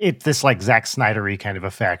 man. It's this like Zack Snyder-y kind of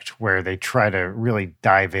effect where they try to really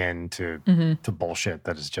dive into to bullshit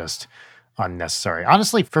that is just unnecessary.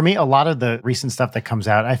 Honestly, for me, a lot of the recent stuff that comes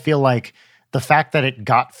out, I feel like the fact that it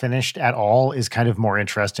got finished at all is kind of more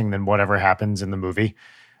interesting than whatever happens in the movie,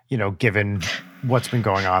 you know, given what's been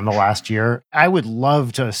going on the last year. I would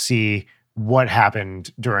love to see what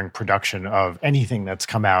happened during production of anything that's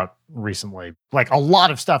come out recently. Like, a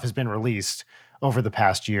lot of stuff has been released over the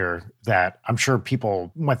past year that I'm sure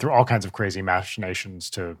people went through all kinds of crazy machinations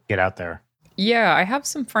to get out there. Yeah, I have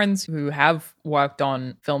some friends who have worked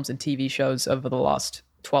on films and TV shows over the last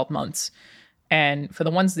 12 months. And for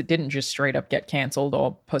the ones that didn't just straight up get canceled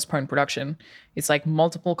or postpone production, it's like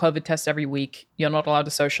multiple COVID tests every week. You're not allowed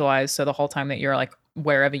to socialize. So the whole time that you're like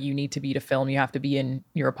wherever you need to be to film, you have to be in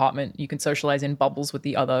your apartment. You can socialize in bubbles with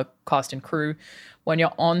the other cast and crew. When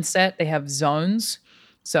you're on set, they have zones.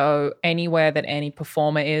 So anywhere that any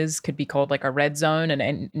performer is could be called like a red zone,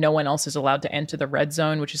 and no one else is allowed to enter the red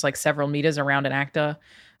zone, which is like several meters around an actor.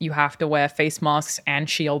 You have to wear face masks and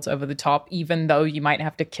shields over the top, even though you might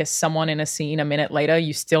have to kiss someone in a scene a minute later.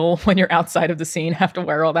 You still, when you're outside of the scene, have to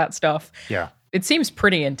wear all that stuff. Yeah. It seems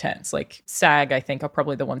pretty intense. Like SAG, I think, are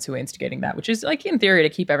probably the ones who are instigating that, which is like in theory to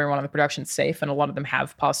keep everyone on the production safe. And a lot of them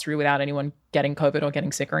have passed through without anyone getting COVID or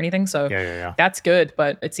getting sick or anything. So that's good.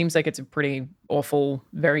 But it seems like it's a pretty awful,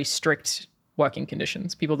 very strict working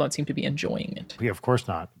conditions. People don't seem to be enjoying it. Yeah, of course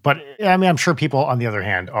not. But I mean, I'm sure people on the other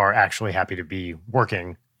hand are actually happy to be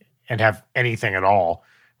working and have anything at all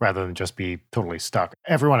rather than just be totally stuck.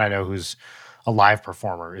 Everyone I know who's a live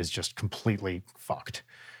performer is just completely fucked.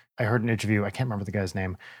 I heard an interview, I can't remember the guy's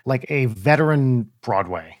name, like a veteran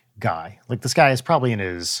Broadway guy. Like this guy is probably in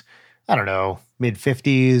his, I don't know,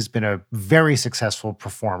 mid-50s, been a very successful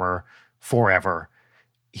performer forever.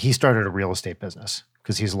 He started a real estate business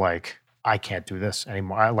because he's like, I can't do this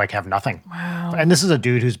anymore. I like have nothing. Wow. And this is a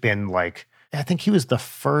dude who's been like, I think he was the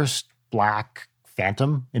first Black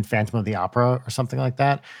Phantom in Phantom of the Opera or something like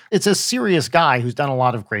that. It's a serious guy who's done a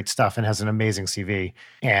lot of great stuff and has an amazing CV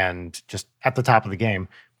and just at the top of the game.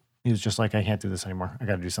 He was just like, I can't do this anymore. I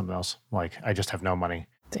got to do something else. Like, I just have no money.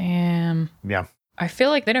 Damn. Yeah. I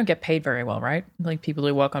feel like they don't get paid very well, right? Like people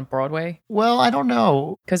who work on Broadway. Well, I don't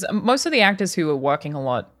know. Because most of the actors who are working a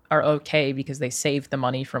lot are okay because they saved the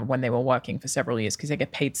money from when they were working for several years because they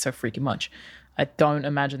get paid so freaking much. I don't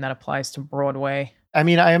imagine that applies to Broadway. I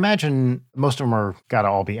mean, I imagine most of them are got to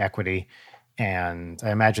all be equity. And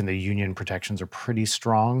I imagine the union protections are pretty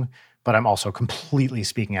strong. But I'm also completely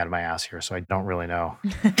speaking out of my ass here, so I don't really know.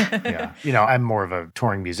 Yeah. You know, I'm more of a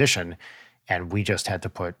touring musician, and we just had to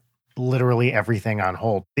put literally everything on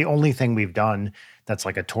hold. The only thing we've done that's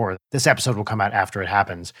like a tour, this episode will come out after it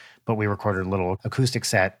happens, but we recorded a little acoustic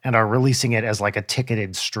set and are releasing it as like a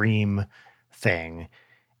ticketed stream thing.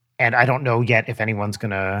 And I don't know yet if anyone's going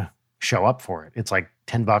to show up for it. It's like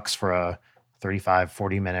 $10 for a 35,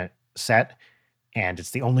 40-minute set. And it's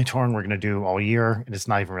the only touring we're going to do all year. And it's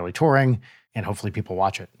not even really touring. And hopefully people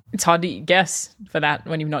watch it. It's hard to guess for that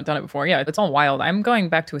when you've not done it before. Yeah, it's all wild. I'm going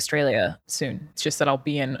back to Australia soon. It's just that I'll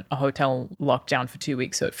be in a hotel locked down for 2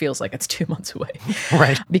 weeks. So it feels like it's 2 months away.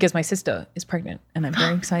 Right. Because my sister is pregnant and I'm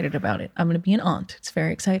very excited about it. I'm going to be an aunt. It's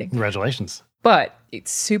very exciting. Congratulations. But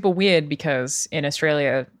it's super weird because in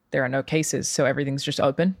Australia, there are no cases. So everything's just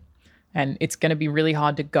open. And it's going to be really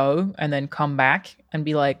hard to go and then come back and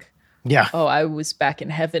be like, yeah. Oh, I was back in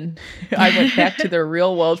heaven. I went back to the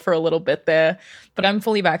real world for a little bit there. But I'm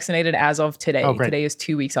fully vaccinated as of today. Oh, great. Today is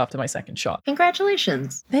 2 weeks after my second shot.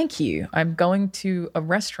 Congratulations. Thank you. I'm going to a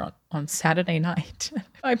restaurant on Saturday night.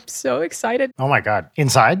 I'm so excited. Oh my God.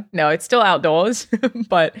 Inside? No, it's still outdoors,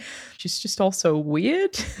 but it's just also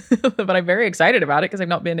weird. But I'm very excited about it because I've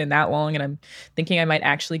not been in that long and I'm thinking I might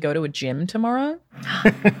actually go to a gym tomorrow.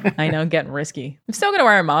 I know, getting risky. I'm still going to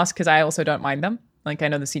wear a mask because I also don't mind them. Like I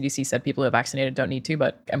know the CDC said people who are vaccinated don't need to,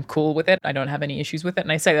 but I'm cool with it. I don't have any issues with it.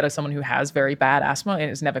 And I say that as someone who has very bad asthma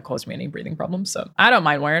and it's never caused me any breathing problems. So I don't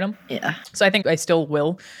mind wearing them. Yeah. So I think I still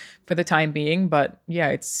will for the time being. But yeah,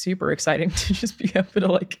 it's super exciting to just be able to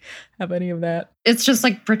like have any of that. It's just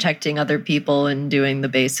like protecting other people and doing the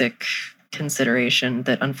basic consideration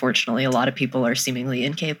that unfortunately a lot of people are seemingly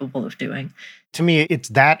incapable of doing. To me, it's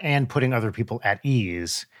that and putting other people at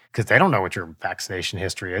ease. Because they don't know what your vaccination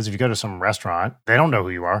history is. If you go to some restaurant, they don't know who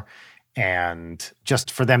you are. And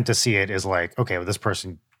just for them to see it is like, okay, well, this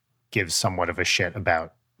person gives somewhat of a shit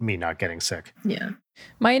about me not getting sick. Yeah.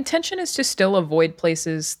 My intention is to still avoid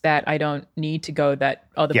places that I don't need to go that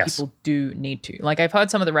other Yes. people do need to. Like, I've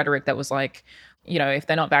heard some of the rhetoric that was like, you know, if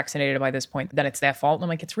they're not vaccinated by this point, then it's their fault. And I'm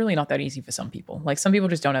like, it's really not that easy for some people. Like, some people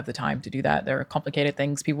just don't have the time to do that. There are complicated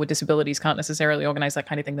things. People with disabilities can't necessarily organize that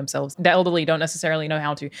kind of thing themselves. The elderly don't necessarily know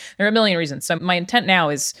how to. There are a million reasons. So my intent now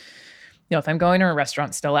is, you know, if I'm going to a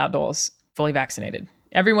restaurant still outdoors, fully vaccinated,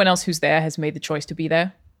 everyone else who's there has made the choice to be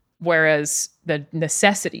there. Whereas the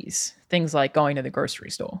necessities, things like going to the grocery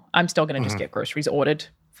store, I'm still going to just get groceries ordered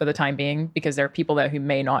for the time being, because there are people there who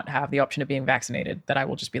may not have the option of being vaccinated, that I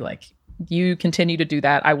will just be like, you continue to do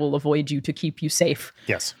that. I will avoid you to keep you safe.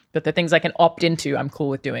 Yes. But the things I can opt into, I'm cool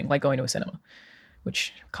with doing, like going to a cinema,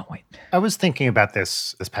 which can't wait. I was thinking about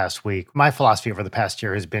this past week. My philosophy over the past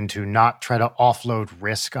year has been to not try to offload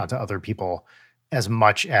risk onto other people as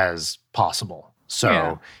much as possible.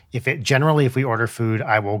 So Yeah. if we order food,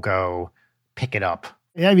 I will go pick it up.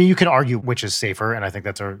 I mean, you could argue which is safer, and I think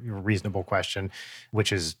that's a reasonable question,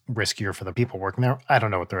 which is riskier for the people working there. I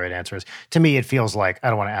don't know what the right answer is. To me, it feels like I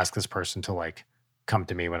don't want to ask this person to like come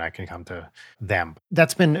to me when I can come to them.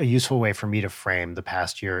 That's been a useful way for me to frame the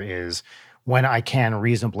past year is when I can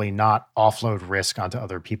reasonably not offload risk onto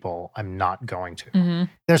other people, I'm not going to.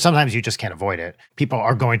 There's sometimes you just can't avoid it. People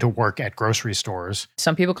are going to work at grocery stores.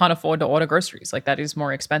 Some people can't afford to order groceries. Like, that is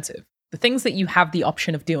more expensive. The things that you have the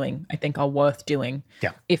option of doing, I think, are worth doing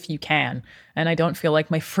if you can. And I don't feel like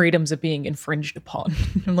my freedoms are being infringed upon.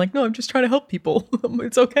 I'm like, no, I'm just trying to help people.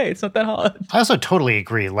 It's okay. It's not that hard. I also totally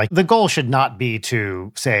agree. Like, the goal should not be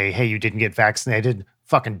to say, hey, you didn't get vaccinated,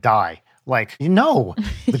 fucking die. Like, no,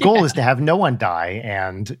 the goal is to have no one die.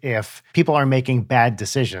 And if people are making bad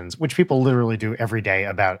decisions, which people literally do every day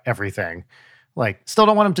about everything, like, still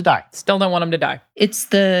don't want them to die. Still don't want them to die. It's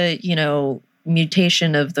the, you know,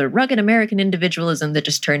 mutation of the rugged American individualism that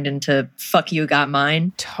just turned into fuck you, got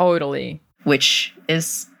mine, Totally. which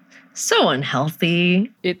is so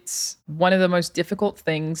unhealthy. It's one of the most difficult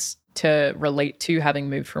things to relate to,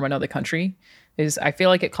 having moved from another country, is I feel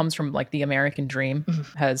like it comes from like the American dream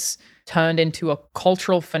has turned into a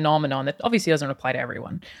cultural phenomenon that obviously doesn't apply to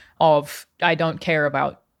everyone, of I don't care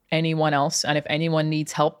about anyone else. And if anyone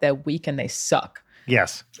needs help, they're weak and they suck.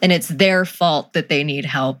 Yes. And it's their fault that they need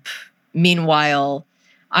help. Meanwhile,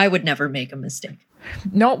 I would never make a mistake.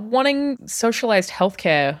 Not wanting socialized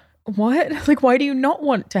healthcare. What? Like, why do you not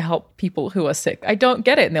want to help people who are sick? I don't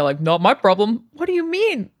get it. And they're like, not my problem. What do you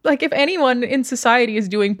mean? Like, if anyone in society is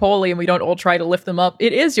doing poorly and we don't all try to lift them up,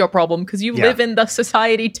 it is your problem because you live in the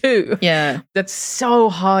society too. Yeah. That's so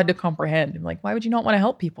hard to comprehend. I'm like, why would you not want to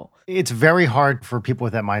help people? It's very hard for people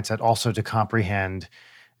with that mindset also to comprehend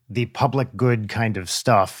the public good kind of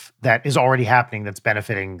stuff that is already happening that's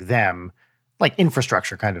benefiting them, like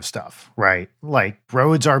infrastructure kind of stuff, right? Like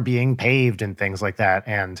roads are being paved and things like that.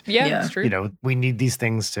 And, Yeah, Yeah. that's true. you know, we need these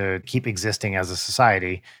things to keep existing as a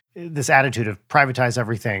society. This attitude of privatize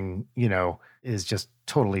everything, you know, is just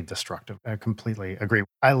totally destructive. I completely agree.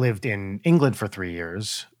 I lived in England for 3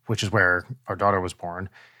 years, which is where our daughter was born.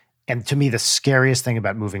 And to me, the scariest thing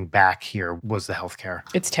about moving back here was the healthcare.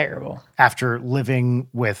 It's terrible. After living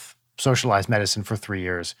with socialized medicine for 3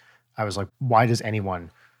 years, I was like, why does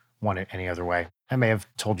anyone want it any other way? I may have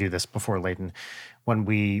told you this before, Leighton. When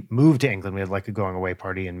we moved to England, we had like a going away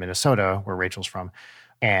party in Minnesota, where Rachel's from.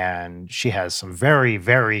 And she has some very,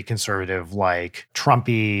 very conservative, like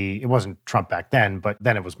Trumpy. It wasn't Trump back then, but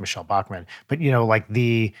then it was Michelle Bachmann. But, you know, like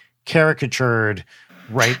the caricatured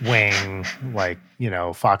right wing, like, you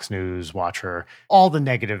know, Fox News watcher, all the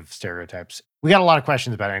negative stereotypes. We got a lot of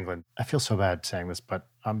questions about England. I feel so bad saying this, but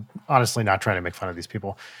I'm honestly not trying to make fun of these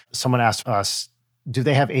people. Someone asked us, do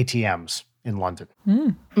they have ATMs in London?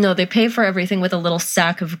 No, they pay for everything with a little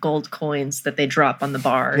sack of gold coins that they drop on the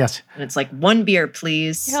bar. Yes. And it's like, 1 beer,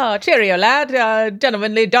 please. Oh, cheerio, lad.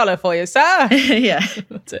 Gentlemanly dollar for you, sir. Yeah.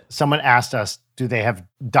 That's it. Someone asked us, do they have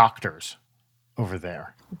doctors over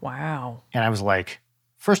there? Wow. And I was like,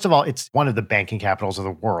 first of all, it's one of the banking capitals of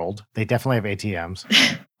the world. They definitely have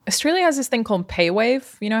ATMs. Australia has this thing called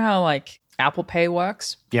PayWave. You know how like Apple Pay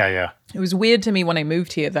works? Yeah. It was weird to me when I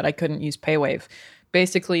moved here that I couldn't use PayWave.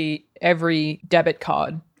 Basically, every debit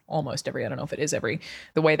card, almost every, I don't know if it is every,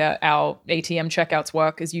 the way that our ATM checkouts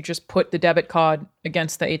work is you just put the debit card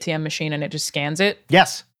against the ATM machine and it just scans it.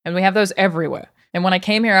 Yes. And we have those everywhere. And when I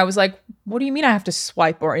came here, I was like, what do you mean I have to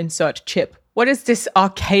swipe or insert chip? What is this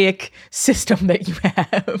archaic system that you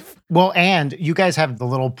have? Well, and you guys have the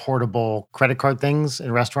little portable credit card things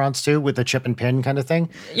in restaurants too, with the chip and pin kind of thing.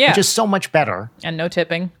 Yeah. Which is so much better. And no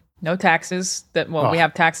tipping, no taxes. We Ugh.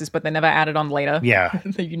 have taxes, but they never added on later. Yeah.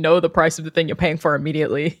 You know the price of the thing you're paying for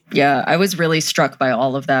immediately. Yeah. I was really struck by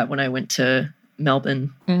all of that when I went to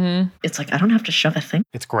Melbourne. Mm-hmm. It's like, I don't have to shove a thing.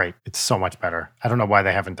 It's great. It's so much better. I don't know why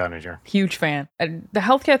they haven't done it here. Huge fan. And the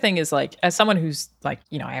healthcare thing is like, as someone who's like,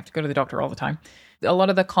 I have to go to the doctor all the time. A lot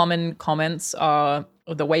of the common comments are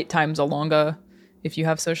the wait times are longer if you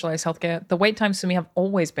have socialized healthcare. The wait times for me have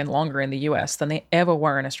always been longer in the US than they ever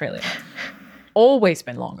were in Australia. Always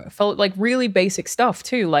been longer for like really basic stuff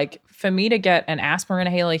too. Like for me to get an asthma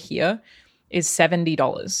inhaler here is $70.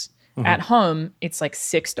 Mm-hmm. At home, it's like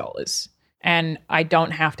 $6. And I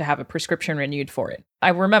don't have to have a prescription renewed for it. I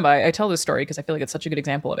remember, I tell this story because I feel like it's such a good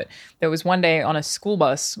example of it. There was one day on a school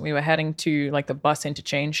bus, we were heading to like the bus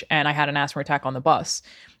interchange, and I had an asthma attack on the bus.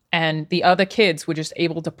 And the other kids were just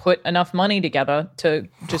able to put enough money together to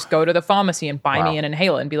just go to the pharmacy and buy me an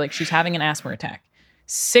inhaler and be like, she's having an asthma attack.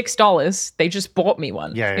 $6. They just bought me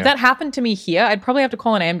one. Yeah. If that happened to me here, I'd probably have to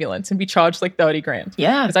call an ambulance and be charged like 30 grand.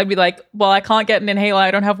 Yeah. Because I'd be like, well, I can't get an inhaler.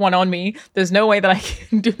 I don't have one on me. There's no way that I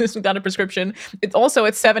can do this without a prescription. It's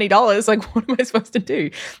 $70. Like, what am I supposed to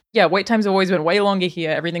do? Yeah, wait times have always been way longer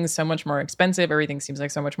here. Everything's so much more expensive. Everything seems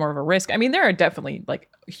like so much more of a risk. I mean, there are definitely like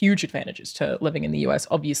huge advantages to living in the US,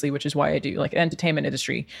 obviously, which is why I do. Like, the entertainment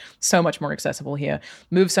industry, so much more accessible here,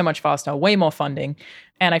 moves so much faster, way more funding.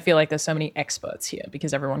 And I feel like there's so many experts here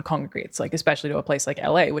because everyone congregates, like especially to a place like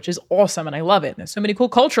LA, which is awesome and I love it. There's so many cool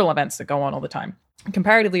cultural events that go on all the time.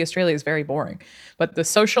 Comparatively, Australia is very boring. But the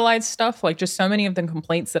socialized stuff, like just so many of the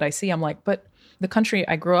complaints that I see, I'm like, but the country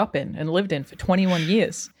I grew up in and lived in for 21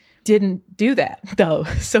 years didn't do that though.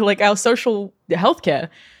 So like our social healthcare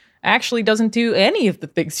actually doesn't do any of the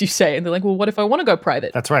things you say. And they're like, well, what if I want to go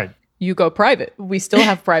private? That's right. You go private. We still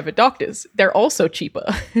have private doctors. They're also cheaper.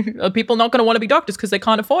 Are people not going to want to be doctors because they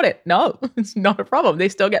can't afford it? No, it's not a problem. They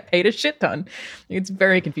still get paid a shit ton. It's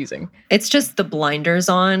very confusing. It's just the blinders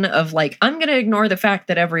on of like, I'm going to ignore the fact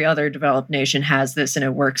that every other developed nation has this and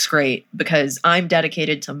it works great because I'm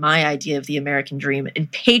dedicated to my idea of the American dream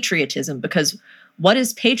and patriotism. Because what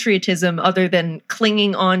is patriotism other than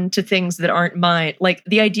clinging on to things that aren't mine? Like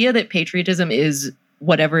the idea that patriotism is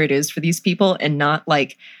whatever it is for these people and not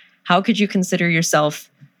like, how could you consider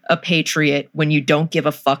yourself a patriot when you don't give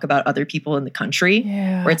a fuck about other people in the country?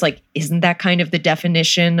 Yeah. Where it's like, isn't that kind of the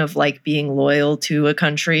definition of like being loyal to a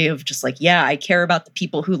country of just like, yeah, I care about the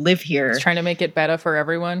people who live here. It's trying to make it better for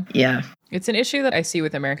everyone. Yeah. It's an issue that I see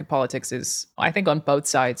with American politics is I think on both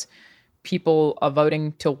sides, people are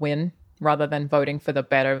voting to win rather than voting for the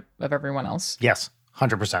better of everyone else. Yes,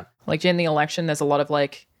 100%. Like in the election, there's a lot of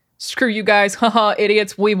like, screw you guys, haha,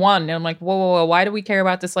 idiots, we won. And I'm like, whoa, why do we care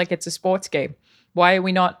about this like it's a sports game? Why are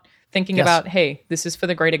we not thinking about, hey, this is for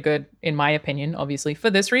the greater good, in my opinion, obviously, for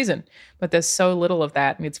this reason. But there's so little of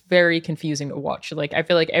that, and it's very confusing to watch. Like, I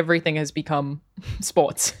feel like everything has become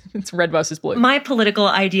sports. It's red versus blue. My political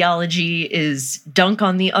ideology is dunk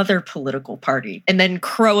on the other political party and then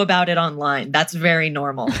crow about it online. That's very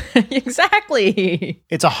normal. Exactly.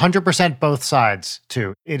 It's 100% both sides,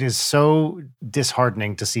 too. It is so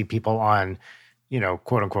disheartening to see people on,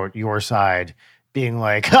 quote unquote, your side being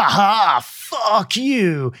like, ha, fuck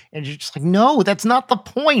you. And you're just like, no, that's not the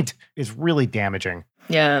point. It's really damaging.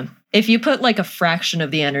 Yeah. If you put like a fraction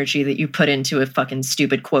of the energy that you put into a fucking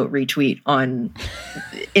stupid quote retweet on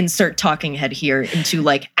insert talking head here into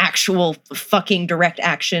like actual fucking direct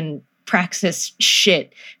action praxis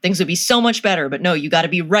shit, things would be so much better. But no, you got to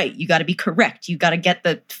be right. You got to be correct. You got to get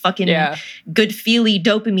the fucking good feely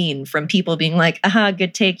dopamine from people being like, aha,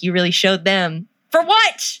 good take. You really showed them. For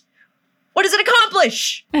what? What does it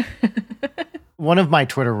accomplish? One of my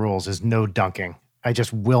Twitter rules is no dunking. I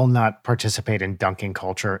just will not participate in dunking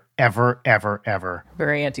culture ever, ever, ever.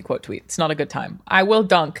 Very anti-quote tweet. It's not a good time. I will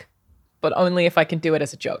dunk, but only if I can do it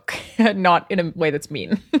as a joke, not in a way that's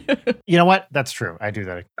mean. You know what? That's true. I do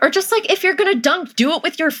that. Or just like, if you're going to dunk, do it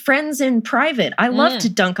with your friends in private. I love to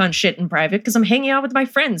dunk on shit in private because I'm hanging out with my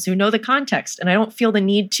friends who know the context and I don't feel the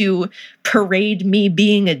need to parade me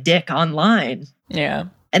being a dick online. Yeah.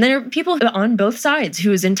 And there are people on both sides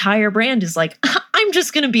whose entire brand is like, I'm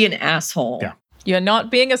just going to be an asshole. Yeah. You're not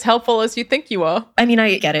being as helpful as you think you are. I mean,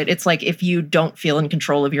 I get it. It's like if you don't feel in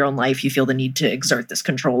control of your own life, you feel the need to exert this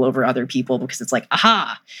control over other people because it's like,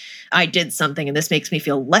 aha, I did something and this makes me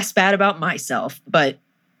feel less bad about myself. But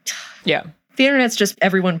yeah, the internet's just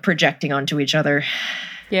everyone projecting onto each other.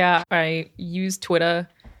 Yeah, I use Twitter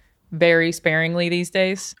very sparingly these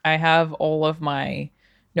days. I have all of my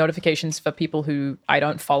notifications for people who I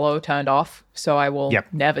don't follow turned off. So I will Yep.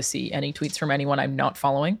 never see any tweets from anyone I'm not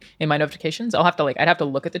following in my notifications. I'd have to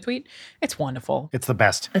look at the tweet. It's wonderful. It's the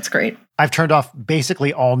best. That's great. I've turned off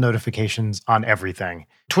basically all notifications on everything.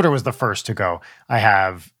 Twitter was the first to go. I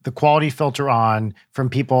have the quality filter on from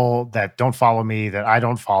people that don't follow me, that I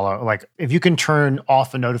don't follow. Like, if you can turn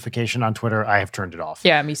off a notification on Twitter, I have turned it off.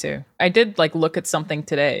 Yeah, me too. I did like look at something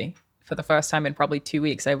today for the first time in probably 2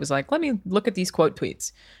 weeks. I was like, let me look at these quote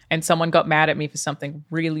tweets. And someone got mad at me for something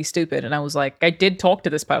really stupid. And I was like, I did talk to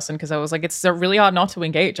this person because I was like, it's really hard not to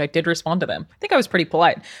engage. I did respond to them. I think I was pretty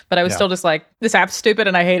polite, but I was still just like, this app's stupid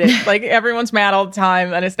and I hate it. Like, everyone's mad all the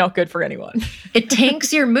time and it's not good for anyone. It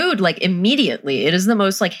tanks your mood like immediately. It is the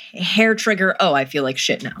most like hair trigger. Oh, I feel like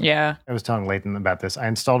shit now. Yeah. I was telling Leighton about this. I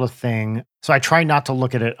installed a thing. So I try not to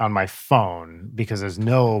look at it on my phone because there's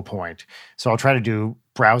no point. So I'll try to do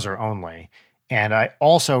browser only. And I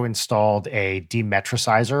also installed a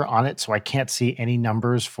demetricizer on it, so I can't see any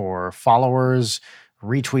numbers for followers,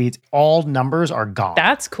 retweets. All numbers are gone.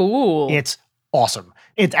 That's cool. It's awesome.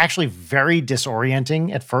 It's actually very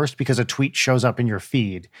disorienting at first because a tweet shows up in your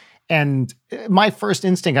feed. And my first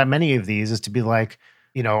instinct on many of these is to be like,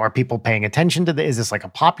 you know, are people paying attention to this? Is this like a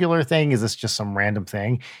popular thing? Is this just some random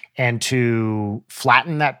thing? And to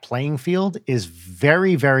flatten that playing field is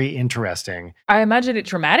very, very interesting. I imagine it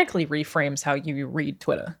dramatically reframes how you read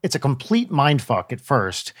Twitter. It's a complete mindfuck at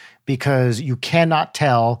first because you cannot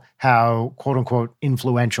tell how, quote unquote,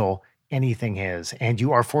 influential anything is. And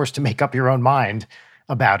you are forced to make up your own mind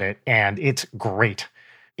about it. And it's great.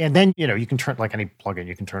 And then, you know, you can turn, like any plugin,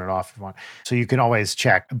 you can turn it off if you want. So you can always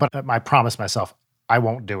check. But I promise myself, I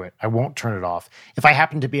won't do it. I won't turn it off. If I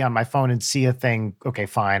happen to be on my phone and see a thing, okay,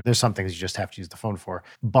 fine. There's some things you just have to use the phone for,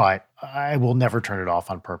 but I will never turn it off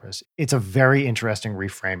on purpose. It's a very interesting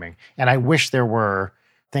reframing. And I wish there were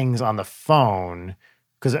things on the phone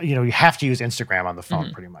because, you know, you have to use Instagram on the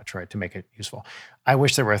phone pretty much, right, to make it useful. I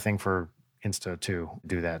wish there were a thing for Insta to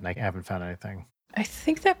do that, and I haven't found anything. I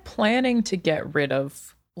think they're planning to get rid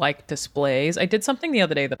of like displays. I did something the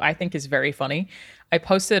other day that I think is very funny. I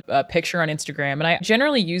posted a picture on Instagram, and I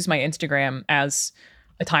generally use my Instagram as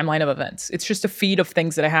a timeline of events. It's just a feed of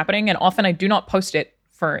things that are happening, and often I do not post it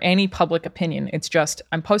for any public opinion. It's just,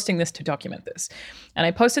 I'm posting this to document this. And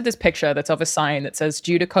I posted this picture that's of a sign that says,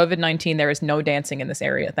 due to COVID-19, there is no dancing in this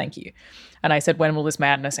area. Thank you. And I said, when will this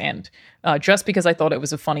madness end? Just because I thought it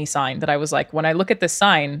was a funny sign that I was like, when I look at this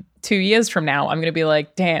sign 2 years from now, I'm going to be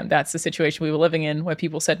like, damn, that's the situation we were living in where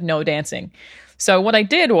people said no dancing. So what I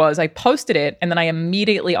did was I posted it and then I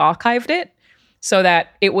immediately archived it so that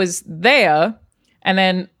it was there and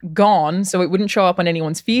then gone, so it wouldn't show up on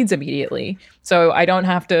anyone's feeds immediately. So I don't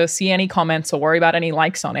have to see any comments or worry about any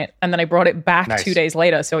likes on it. And then I brought it back 2 days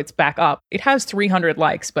later, so it's back up. It has 300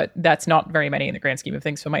 likes, but that's not very many in the grand scheme of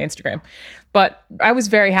things for my Instagram. But I was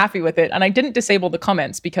very happy with it, and I didn't disable the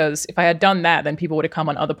comments because if I had done that, then people would have come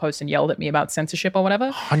on other posts and yelled at me about censorship or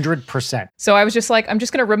whatever. 100%. So I was just like, I'm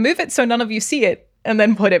just going to remove it so none of you see it, and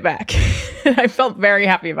then put it back. I felt very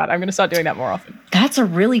happy about it. I'm going to start doing that more often. That's a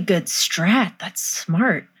really good strat. That's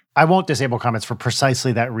smart. I won't disable comments for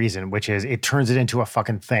precisely that reason, which is it turns it into a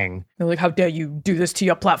fucking thing. They're like, how dare you do this to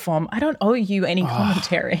your platform? I don't owe you any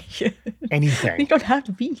commentary. Anything. You don't have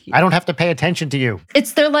to be here. I don't have to pay attention to you.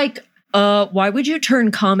 They're like, why would you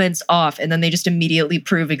turn comments off? And then they just immediately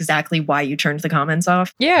prove exactly why you turned the comments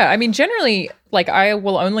off. Yeah, I mean, generally, like I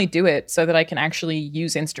will only do it so that I can actually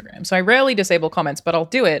use Instagram. So I rarely disable comments, but I'll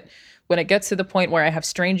do it when it gets to the point where I have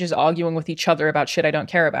strangers arguing with each other about shit I don't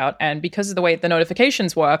care about. And because of the way the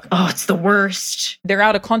notifications work, oh, it's the worst. They're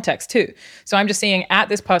out of context too. So I'm just seeing at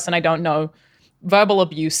this person I don't know, verbal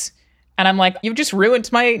abuse. And I'm like, you've just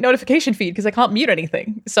ruined my notification feed because I can't mute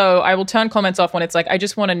anything. So I will turn comments off when it's like, I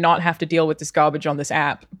just want to not have to deal with this garbage on this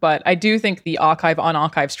app. But I do think the archive on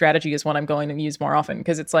archive strategy is what I'm going to use more often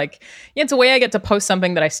because it's like, yeah, it's a way I get to post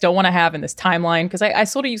something that I still want to have in this timeline. Because I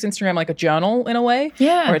sort of use Instagram like a journal in a way.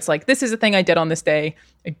 Yeah. Where it's like, this is a thing I did on this day.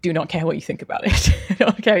 I do not care what you think about it. I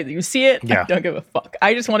don't care that you see it. Yeah. I don't give a fuck.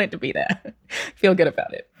 I just want it to be there. Feel good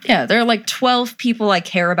about it. Yeah, there are like 12 people I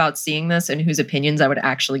care about seeing this and whose opinions I would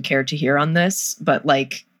actually care to hear on this. But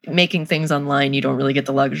like making things online, you don't really get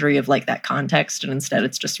the luxury of like that context. And instead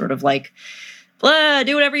it's just sort of like, blah,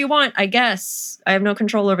 do whatever you want, I guess. I have no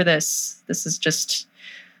control over this. This is just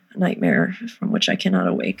a nightmare from which I cannot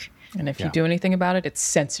awake. And if you do anything about it, it's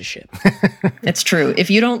censorship. It's true. If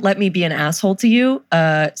you don't let me be an asshole to you,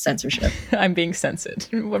 censorship. I'm being censored.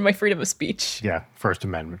 What my freedom of speech? Yeah, First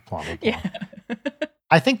Amendment, blah, blah, blah. Yeah.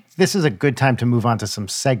 I think this is a good time to move on to some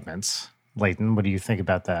segments. Leighton, what do you think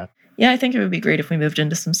about that? Yeah, I think it would be great if we moved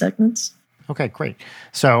into some segments. Okay, great.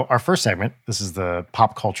 So our first segment, this is the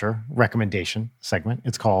pop culture recommendation segment.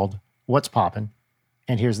 It's called What's Poppin'?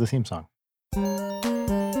 And here's the theme song.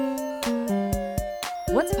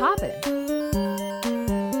 What's poppin'?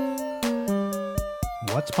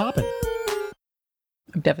 What's poppin'?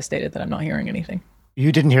 I'm devastated that I'm not hearing anything.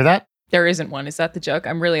 You didn't hear that? There isn't one. Is that the joke?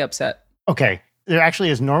 I'm really upset. Okay. There actually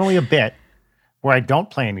is normally a bit where I don't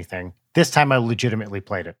play anything. This time I legitimately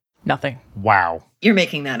played it. Nothing. Wow. You're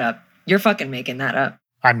making that up. You're fucking making that up.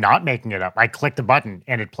 I'm not making it up. I clicked a button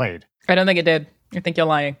and it played. I don't think it did. I think you're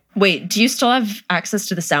lying. Wait, do you still have access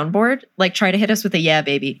to the soundboard? Like, try to hit us with a yeah,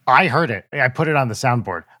 baby. I heard it. I put it on the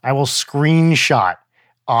soundboard. I will screenshot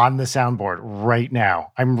on the soundboard right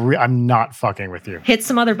now. I'm not fucking with you. Hit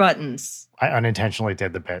some other buttons. I unintentionally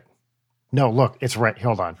did the bit. No, look, it's right.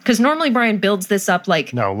 Hold on. Because normally Brian builds this up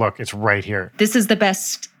like, No, look, it's right here. this is the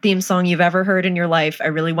best theme song you've ever heard in your life. I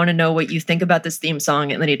really want to know what you think about this theme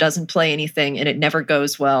song. And then he doesn't play anything and it never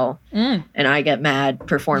goes well. And I get mad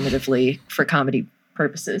performatively for comedy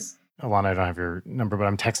purposes. Alana, I don't have your number, but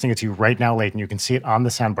I'm texting it to you right now, Leighton. You can see it on the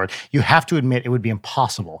soundboard. You have to admit it would be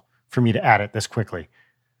impossible for me to add it this quickly.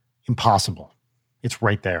 Impossible. It's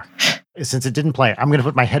right there. Since it didn't play, I'm going to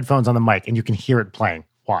put my headphones on the mic and you can hear it playing.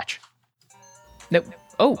 Watch. Nope.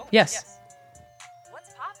 Oh, yes.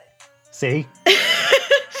 What's poppin'? See?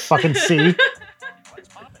 Fucking see?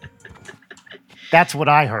 That's what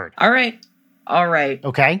I heard. All right.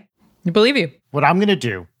 Okay? I believe you. What I'm going to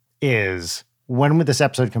do is when this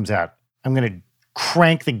episode comes out, I'm going to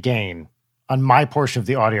crank the gain on my portion of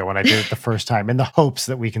the audio when I did it the first time in the hopes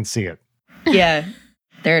that we can see it. Yeah,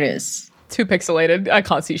 there it is. Too pixelated. I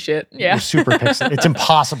can't see shit. Yeah. We're super pixel. It's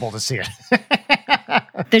impossible to see it.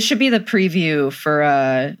 This should be the preview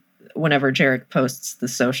for whenever Jarek posts the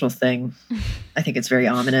social thing. I think it's very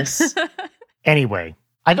ominous. Anyway,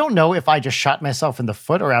 I don't know if I just shot myself in the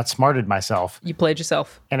foot or outsmarted myself, You played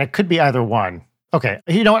yourself. and it could be either one. Okay,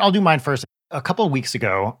 you know what? I'll do mine first. A couple of weeks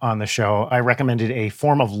ago on the show, I recommended a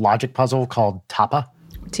form of logic puzzle called TAPA.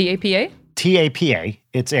 TAPA? TAPA.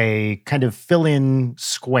 It's a kind of fill-in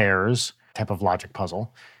squares type of logic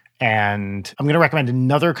puzzle. And I'm going to recommend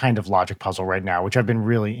another kind of logic puzzle right now, which I've been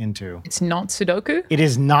really into. It's not Sudoku? It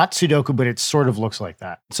is not Sudoku, but it sort of looks like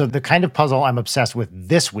that. So the kind of puzzle I'm obsessed with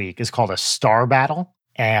this week is called a star battle.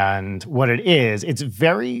 And what it is, it's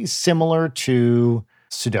very similar to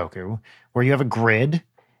Sudoku, where you have a grid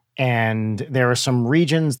and there are some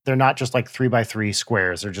regions. They're not just like 3x3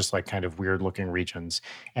 squares. They're just like kind of weird looking regions.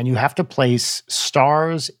 And you have to place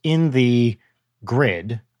stars in the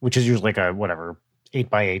grid, which is usually like a,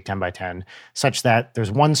 8x8, 10x10, such that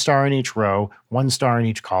there's one star in each row, one star in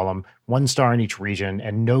each column, one star in each region,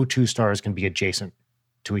 and no two stars can be adjacent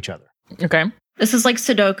to each other. Okay. This is like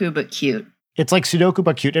Sudoku, but cute. It's like Sudoku,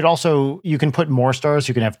 but cute. It also, you can put more stars.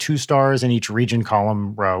 You can have 2 stars in each region,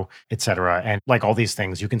 column, row, etc. And like all these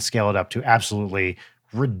things, you can scale it up to absolutely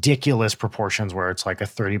ridiculous proportions where it's like a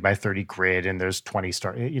 30x30 grid and there's 20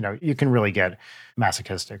 stars. You know, you can really get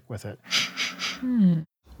masochistic with it.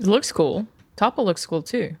 It looks cool. Topple looks cool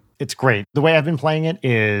too. It's great. The way I've been playing it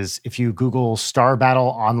is if you Google Star Battle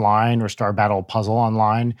Online or Star Battle Puzzle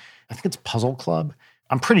Online, I think it's Puzzle Club.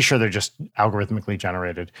 I'm pretty sure they're just algorithmically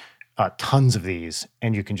generated. Tons of these.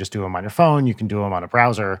 And you can just do them on your phone. You can do them on a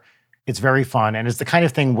browser. It's very fun. And it's the kind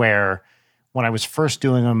of thing where when I was first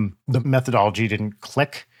doing them, the methodology didn't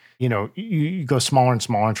click. You know, you go smaller and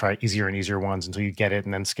smaller and try easier and easier ones until you get it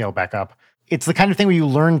and then scale back up. It's the kind of thing where you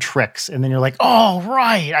learn tricks and then you're like, oh,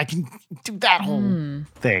 right, I can do that whole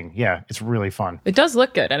thing. Yeah, it's really fun. It does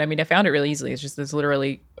look good. And I mean, I found it really easily. It's just there's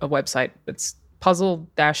literally a website. It's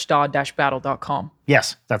puzzle-star-battle.com.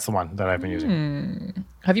 Yes, that's the one that I've been using.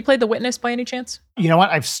 Have you played The Witness by any chance? You know what?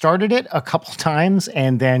 I've started it a couple times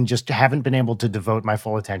and then just haven't been able to devote my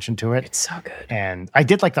full attention to it. It's so good. And I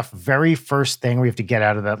did like the very first thing where you have to get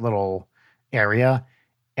out of that little area.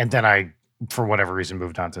 And then I, for whatever reason,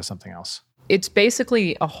 moved on to something else. It's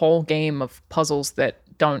basically a whole game of puzzles that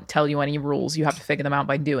don't tell you any rules. You have to figure them out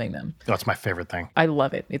by doing them. That's my favorite thing. I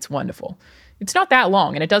love it. It's wonderful. It's not that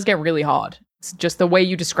long, and it does get really hard. It's just the way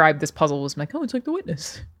you described this puzzle was like, oh, it's like The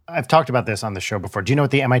Witness. I've talked about this on the show before. Do you know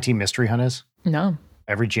what the MIT Mystery Hunt is? No.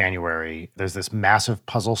 Every January, there's this massive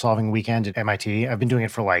puzzle solving weekend at MIT. I've been doing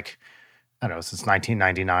it for like, I don't know, since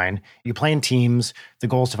 1999. You play in teams. The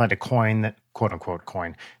goal is to find a coin that, quote unquote,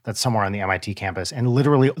 coin that's somewhere on the MIT campus. And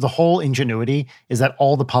literally the whole ingenuity is that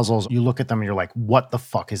all the puzzles, you look at them and you're like, what the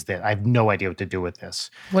fuck is this? I have no idea what to do with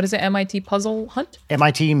this. What is it? MIT Puzzle Hunt?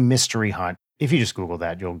 MIT Mystery Hunt. If you just Google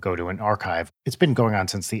that, you'll go to an archive. It's been going on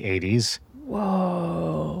since the 80s.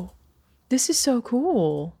 Whoa. This is so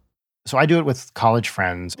cool. So I do it with college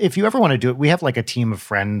friends. If you ever want to do it, we have like a team of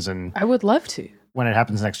friends, and I would love to. when it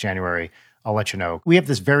happens next January, I'll let you know. We have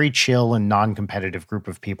this very chill and non-competitive group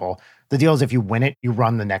of people. The deal is if you win it, you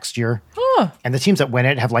run the next year. Oh. And the teams that win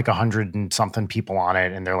it have like 100 and something people on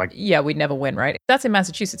it. And they're like, Yeah, we'd never win, right? That's in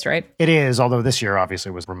Massachusetts, right? it is, although this year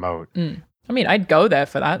obviously was remote. I mean, I'd go there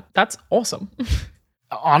for that. That's awesome.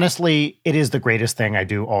 Honestly, it is the greatest thing I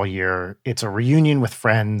do all year. It's a reunion with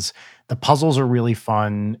friends. The puzzles are really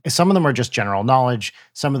fun. Some of them are just general knowledge.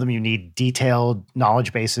 Some of them you need detailed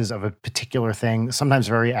knowledge bases of a particular thing, sometimes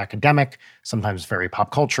very academic, sometimes very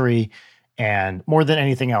pop culture-y. And more than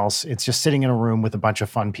anything else, it's just sitting in a room with a bunch of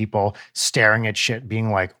fun people staring at shit,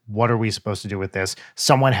 being like, what are we supposed to do with this?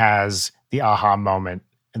 Someone has the aha moment,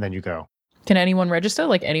 and then you go. Can anyone register?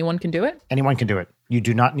 Like anyone can do it? Anyone can do it. You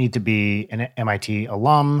do not need to be an MIT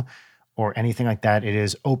alum or anything like that. It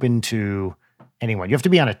is open to anyone. You have to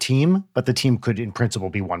be on a team, but the team could in principle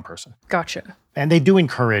be one person. Gotcha. And they do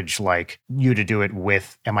encourage like you to do it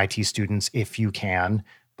with MIT students if you can.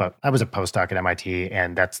 But I was a postdoc at MIT,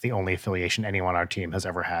 and that's the only affiliation anyone on our team has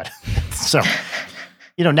ever had. So,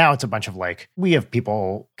 now it's a bunch of like, we have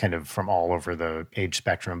people kind of from all over the age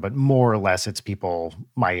spectrum, but more or less it's people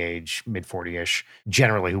my age, mid 40-ish,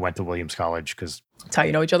 generally who went to Williams College, because That's how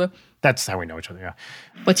you know each other? that's how we know each other, yeah.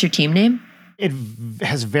 What's your team name? It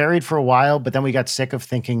has varied for a while, but then we got sick of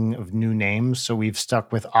thinking of new names, so we've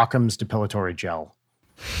stuck with Occam's Depilatory Gel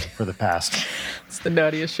for the past. It's the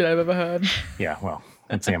nerdiest shit I've ever heard. Yeah, well,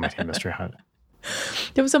 it's the MIT Mystery Hunt.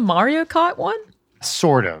 There was a Mario Kart one?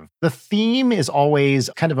 Sort of. The theme is always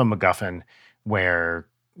kind of a MacGuffin where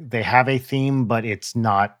they have a theme, but it's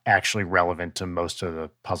not actually relevant to most of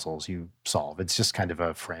the puzzles you solve. It's just kind of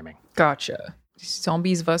a framing. Gotcha.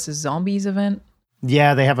 Zombies versus zombies event?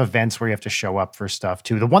 Yeah, they have events where you have to show up for stuff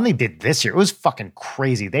too. The one they did this year, it was fucking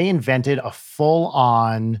crazy. They invented a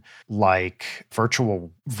full-on like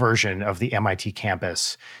virtual version of the MIT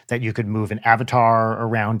campus that you could move an avatar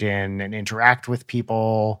around in and interact with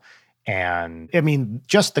people. And I mean,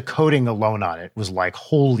 just the coding alone on it was like,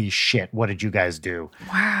 holy shit, what did you guys do?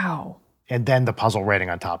 Wow. And then the puzzle writing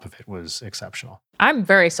on top of it was exceptional. I'm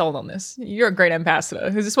very sold on this. You're a great ambassador.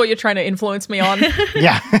 Is this what you're trying to influence me on?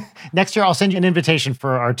 Yeah. Next year, I'll send you an invitation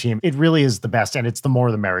for our team. It really is the best, and it's the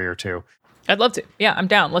more the merrier, too. I'd love to. Yeah, I'm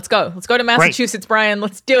down. Let's go. Let's go to Massachusetts, Brian.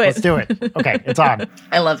 Let's do it. Let's do it. Okay, it's on.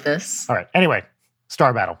 I love this. All right. Anyway,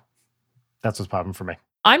 Star Battle. That's what's popping for me.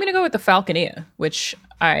 I'm going to go with the Falconeer, which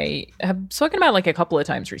I have spoken about like a couple of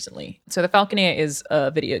times recently. So the Falconeer is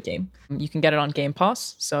a video game. You can get it on Game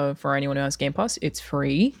Pass. So for anyone who has Game Pass, it's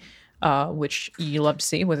free, which you love to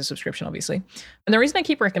see with a subscription, obviously. And the reason I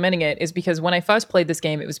keep recommending it is because when I first played this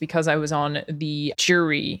game, it was because I was on the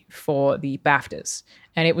jury for the BAFTAs.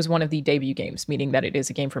 And it was one of the debut games, meaning that it is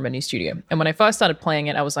a game from a new studio. And when I first started playing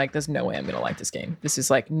it, I was like, there's no way I'm going to like this game. This is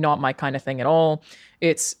like not my kind of thing at all.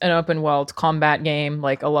 It's an open world combat game,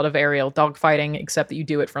 like a lot of aerial dogfighting, except that you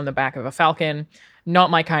do it from the back of a falcon. Not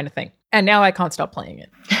my kind of thing. And now I can't stop playing it.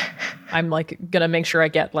 I'm like going to make sure I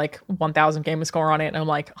get like 1,000 gamer score on it. And I'm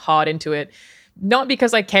like hard into it. Not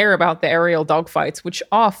because I care about the aerial dogfights, which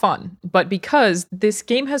are fun, but because this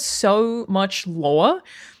game has so much lore.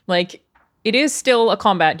 Like, it is still a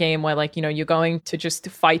combat game where, like, you're going to just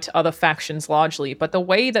fight other factions largely. But the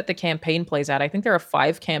way that the campaign plays out, I think there are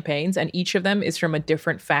 5 campaigns, and each of them is from a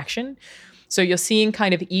different faction. So you're seeing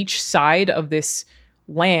kind of each side of this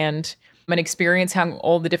land and experience how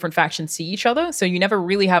all the different factions see each other. So you never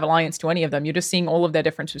really have alliance to any of them. You're just seeing all of their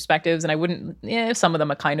different perspectives. And I wouldn't, some of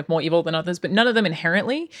them are kind of more evil than others, but none of them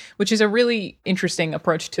inherently, which is a really interesting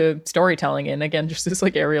approach to storytelling. And again, just this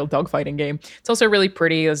like aerial dogfighting game. It's also really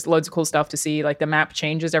pretty. There's loads of cool stuff to see. Like the map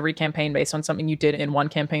changes every campaign based on something you did in one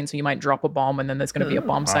campaign. So you might drop a bomb and then there's going to be a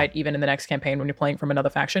bomb site even in the next campaign when you're playing from another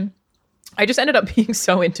faction. I just ended up being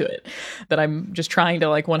so into it that I'm just trying to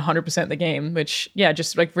like 100% the game, which, yeah,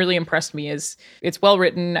 just like really impressed me. Is it's well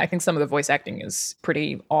written. I think some of the voice acting is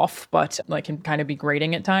pretty off, but like can kind of be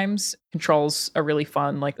grating at times. Controls are really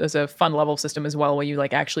fun. Like there's a fun level system as well where you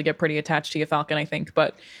like actually get pretty attached to your Falcon, I think.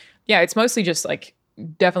 But yeah, it's mostly just like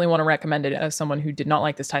definitely want to recommend it as someone who did not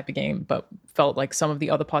like this type of game, but felt like some of the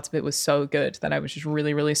other parts of it was so good that I was just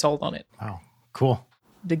really, really sold on it. Wow, cool.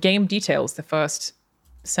 The game details, the first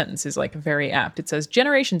sentence is like very apt. It says,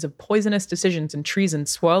 generations of poisonous decisions and treason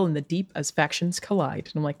swirl in the deep as factions collide.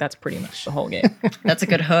 And I'm like, that's pretty much the whole game. That's a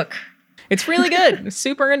good hook. It's really good. I'm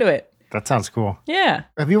super into it. That sounds cool. Yeah.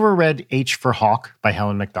 Have you ever read H for Hawk by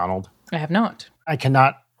Helen MacDonald? I have not. I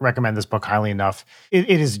cannot recommend this book highly enough. It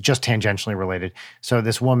is just tangentially related. So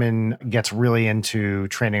this woman gets really into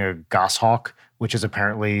training a goshawk, which is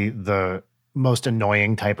apparently the most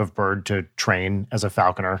annoying type of bird to train as a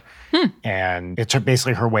falconer. And it's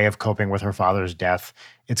basically her way of coping with her father's death.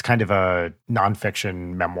 It's kind of a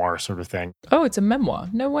nonfiction memoir sort of thing. Oh, it's a memoir.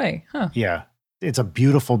 No way. Huh. Yeah. It's a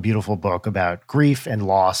beautiful, beautiful book about grief and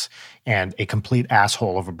loss and a complete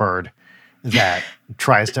asshole of a bird that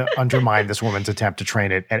tries to undermine this woman's attempt to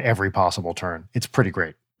train it at every possible turn. It's pretty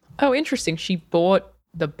great. Oh, interesting. She bought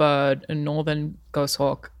the bird, a northern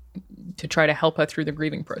goshawk, to try to help her through the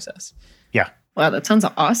grieving process. Yeah. Wow, that sounds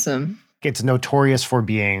awesome. It's notorious for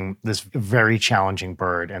being this very challenging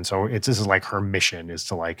bird. And so this is like her mission is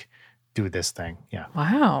to like do this thing. Yeah.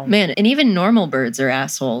 Wow. Man, and even normal birds are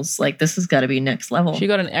assholes. Like, this has got to be next level. She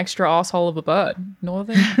got an extra asshole of a bird.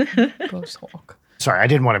 Northern goshawk. Sorry, I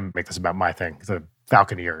didn't want to make this about my thing. The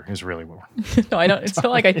falconeer is really more. No, I don't. It's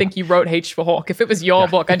not like I think you wrote H for Hawk. If it was your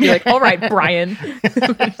book, I'd be like, all right, Brian.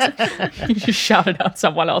 You just shouted out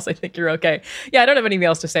someone else. I think you're okay. Yeah, I don't have anything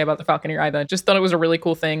else to say about the Falconeer either. Just thought it was a really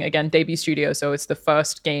cool thing. Again, debut studio. So it's the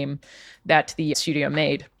first game that the studio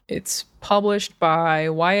made. It's published by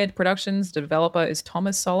Wired Productions. The developer is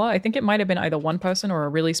Thomas Sola. I think it might have been either one person or a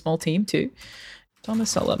really small team too.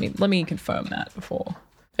 Thomas Sola. Let me confirm that before.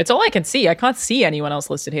 It's all I can see. I can't see anyone else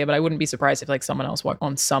listed here, but I wouldn't be surprised if like someone else worked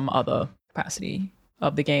on some other capacity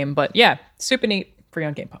of the game. But yeah, super neat. Free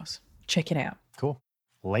on Game Pass. Check it out. Cool.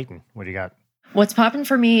 Leighton, what do you got? What's popping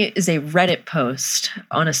for me is a Reddit post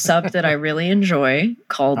on a sub that I really enjoy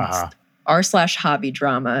called r/hobby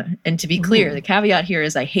drama. And to be clear, the caveat here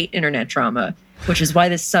is I hate internet drama, which is why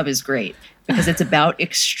this sub is great. Because it's about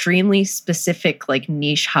extremely specific, like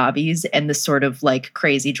niche hobbies and the sort of like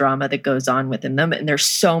crazy drama that goes on within them. And there's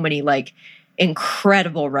so many like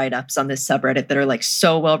incredible write-ups on this subreddit that are like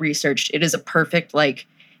so well researched. It is a perfect, like,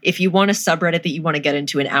 if you want a subreddit that you want to get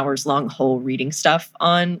into an hours long hole reading stuff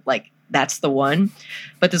on, like, that's the one.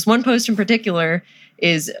 But this one post in particular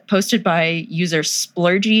is posted by user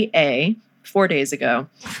Splurgy A 4 days ago,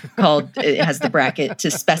 called, it has the bracket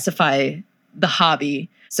to specify the hobby.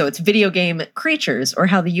 So it's video game creatures, or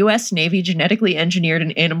how the U.S. Navy genetically engineered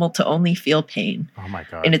an animal to only feel pain. Oh my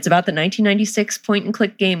God. And it's about the 1996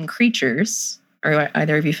 point-and-click game Creatures. Are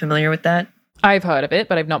either of you familiar with that? I've heard of it,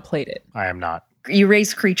 but I've not played it. I am not. You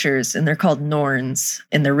raise creatures, and they're called Norns,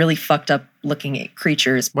 and they're really fucked up looking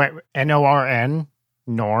creatures. Wait, Norn?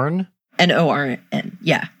 Norn? Norn.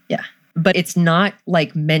 Yeah. But it's not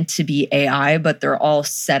like meant to be AI, but they're all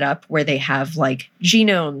set up where they have like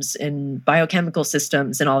genomes and biochemical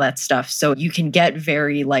systems and all that stuff. So you can get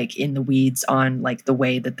very like in the weeds on like the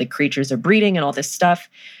way that the creatures are breeding and all this stuff.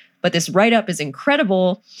 But this write-up is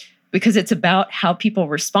incredible because it's about how people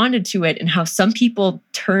responded to it and how some people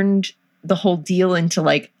turned the whole deal into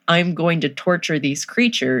like, I'm going to torture these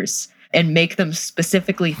creatures and make them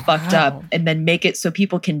specifically fucked up, and then make it so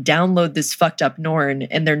people can download this fucked up Norn,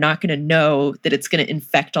 and they're not going to know that it's going to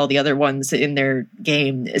infect all the other ones in their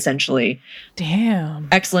game, essentially. Damn.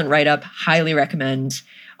 Excellent write-up. Highly recommend.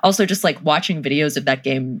 Also, just like watching videos of that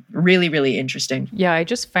game, really, really interesting. Yeah, I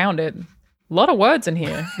just found it. A lot of words in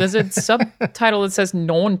here. There's a subtitle that says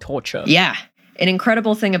Norn torture. Yeah. An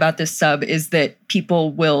incredible thing about this sub is that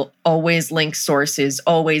people will always link sources,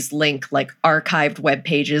 always link like archived web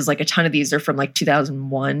pages. Like a ton of these are from like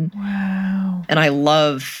 2001. Wow. And I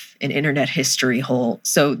love an internet history hole.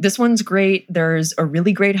 So this one's great. There's a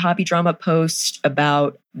really great hobby drama post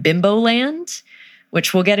about Bimbo Land,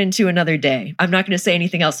 which we'll get into another day. I'm not going to say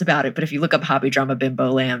anything else about it, but if you look up hobby drama Bimbo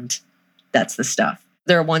Land, that's the stuff.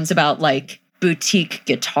 There are ones about like boutique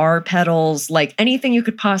guitar pedals, like anything you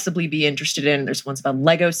could possibly be interested in. There's ones about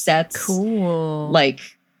Lego sets. Cool. Like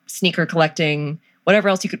sneaker collecting, whatever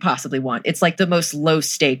else you could possibly want. It's like the most low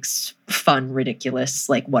stakes, fun, ridiculous,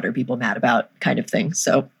 like what are people mad about kind of thing.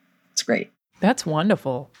 So it's great. That's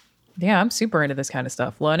wonderful. Yeah, I'm super into this kind of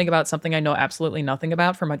stuff. Learning about something I know absolutely nothing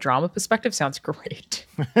about from a drama perspective sounds great.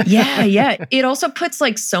 Yeah. It also puts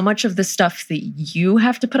like so much of the stuff that you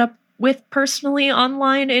have to put up with personally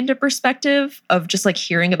online into perspective of just like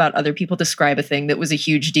hearing about other people describe a thing that was a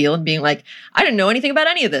huge deal and being like, I didn't know anything about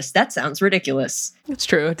any of this. That sounds ridiculous. It's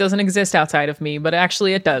true. It doesn't exist outside of me, but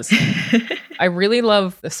actually it does. I really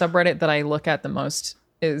love the subreddit that I look at the most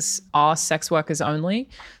is Are Sex Workers Only?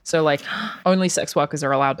 So like only sex workers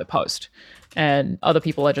are allowed to post and other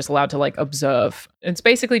people are just allowed to like observe. It's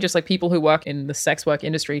basically just like people who work in the sex work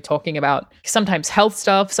industry talking about sometimes health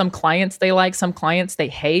stuff, some clients they like, some clients they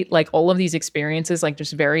hate, like all of these experiences, like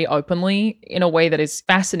just very openly in a way that is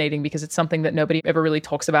fascinating because it's something that nobody ever really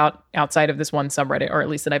talks about outside of this one subreddit, or at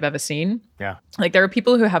least that I've ever seen. Yeah. Like there are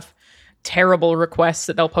people who have terrible requests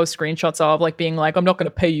that they'll post screenshots of, like being like, I'm not going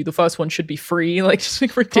to pay you. The first one should be free. Like just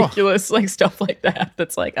like ridiculous, like stuff like that.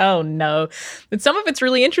 That's like, oh no. But some of it's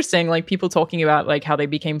really interesting. Like people talking about like how they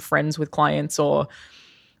became friends with clients, or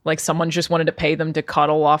like someone just wanted to pay them to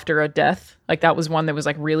cuddle after a death. Like that was one that was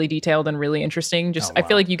like really detailed and really interesting. Just, I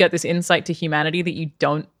feel like you get this insight to humanity that you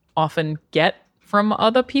don't often get from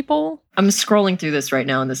other people. I'm scrolling through this right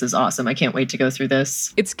now and this is awesome. I can't wait to go through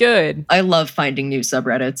this. It's good. I love finding new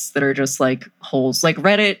subreddits that are just like holes. Like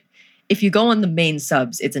Reddit, if you go on the main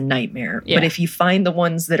subs, it's a nightmare. Yeah. But if you find the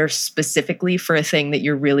ones that are specifically for a thing that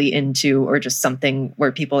you're really into, or just something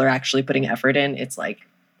where people are actually putting effort in, it's like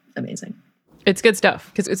amazing. It's good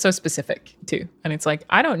stuff because it's so specific too. And it's like,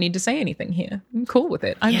 I don't need to say anything here. I'm cool with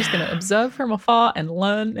it. I'm just going to observe from afar and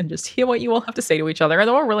learn and just hear what you all have to say to each other. And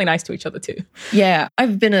they're all really nice to each other too. Yeah,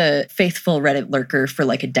 I've been a faithful Reddit lurker for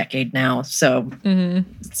like a decade now. So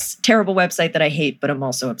it's a terrible website that I hate, but I'm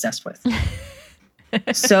also obsessed with.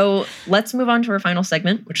 So let's move on to our final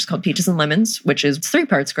segment, which is called Peaches and Lemons, which is 3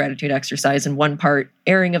 parts gratitude exercise and 1 part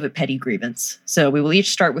airing of a petty grievance. So we will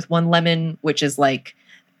each start with 1 lemon, which is like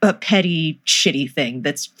a petty, shitty thing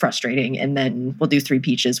that's frustrating. And then we'll do 3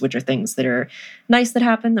 peaches, which are things that are nice that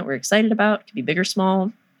happen, that we're excited about. It can be big or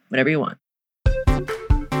small, whatever you want.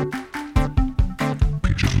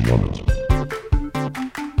 Peaches and lemons.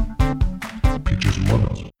 Peaches and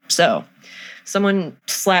lemons. So someone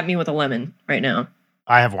slap me with a lemon right now.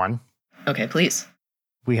 I have one. Okay, please.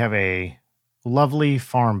 We have a lovely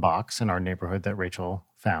farm box in our neighborhood that Rachel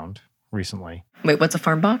found recently. Wait, what's a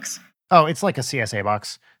farm box? Oh, it's like a CSA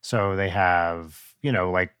box. So they have,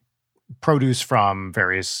 like produce from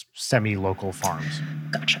various semi-local farms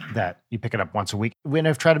Gotcha. that you pick it up once a week. When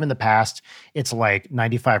I've tried them in the past, it's like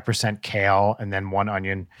 95% kale and then 1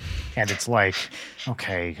 onion. And it's like,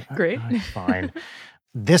 okay, Great. Fine.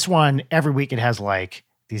 This one, every week it has like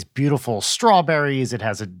these beautiful strawberries. It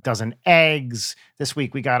has a dozen eggs. This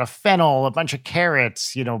week we got a fennel, a bunch of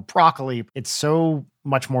carrots, broccoli. It's so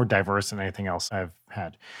much more diverse than anything else I've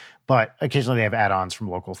had. But occasionally they have add-ons from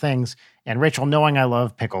local things. And Rachel, knowing I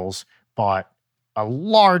love pickles, bought a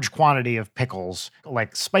large quantity of pickles,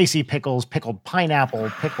 like spicy pickles, pickled pineapple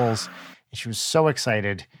pickles. And she was so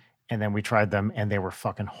excited. And then we tried them and they were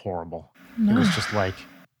fucking horrible. It was just like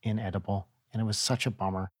inedible. And it was such a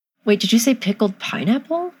bummer. Wait, did you say pickled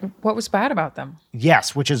pineapple? What was bad about them?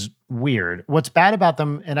 Yes, which is weird. What's bad about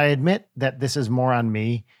them, and I admit that this is more on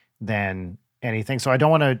me than anything, so I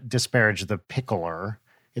don't want to disparage the pickler.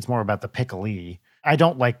 It's more about the picklee. I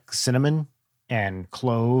don't like cinnamon and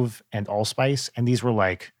clove and allspice, and these were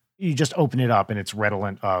like, you just open it up and it's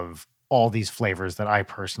redolent of all these flavors that I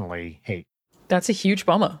personally hate. That's a huge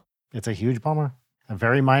bummer. It's a huge bummer. A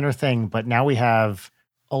very minor thing, but now we have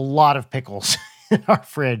a lot of pickles in our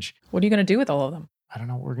fridge. What are you going to do with all of them? I don't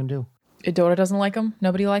know what we're going to do. Your daughter doesn't like them?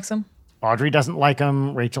 Nobody likes them? Audrey doesn't like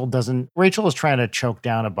them. Rachel doesn't. Rachel is trying to choke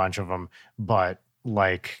down a bunch of them, but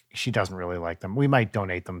like she doesn't really like them. We might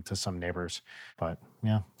donate them to some neighbors, but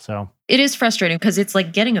yeah, so. It is frustrating because it's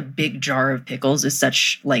like getting a big jar of pickles is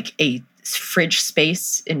such like a fridge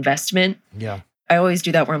space investment. Yeah. I always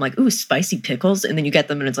do that where I'm like, ooh, spicy pickles. And then you get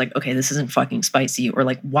them and it's like, okay, this isn't fucking spicy. Or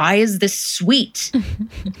like, why is this sweet?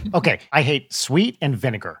 Okay, I hate sweet and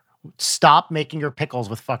vinegar. Stop making your pickles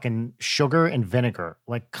with fucking sugar and vinegar.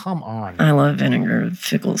 Like, come on. I love vinegar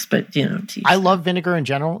pickles, but I love vinegar in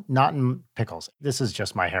general, not in pickles. This is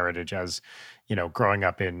just my heritage as, growing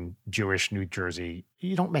up in Jewish New Jersey.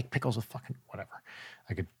 You don't make pickles with fucking whatever.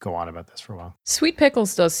 I could go on about this for a while. Sweet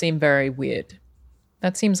pickles does seem very weird.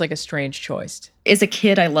 That seems like a strange choice. As a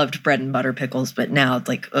kid, I loved bread and butter pickles, but now it's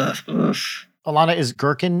like, ugh. Alana, is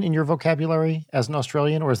gherkin in your vocabulary as an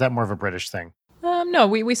Australian, or is that more of a British thing? No,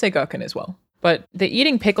 we say gherkin as well. But the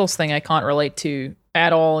eating pickles thing I can't relate to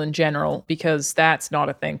at all in general because that's not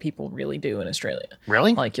a thing people really do in Australia.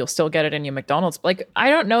 Really? Like you'll still get it in your McDonald's. Like I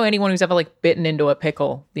don't know anyone who's ever like bitten into a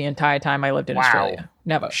pickle the entire time I lived in Australia.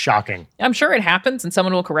 Never. Shocking. I'm sure it happens and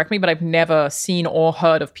someone will correct me, but I've never seen or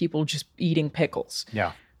heard of people just eating pickles.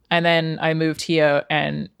 Yeah. And then I moved here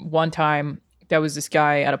and one time there was this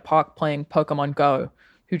guy at a park playing Pokemon Go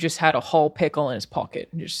who just had a whole pickle in his pocket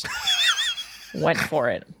and just went for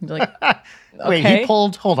it. Like, Wait, okay.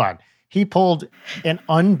 hold on. He pulled an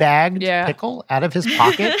unbagged pickle out of his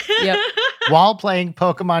pocket Yep. while playing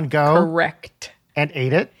Pokemon Go Correct. and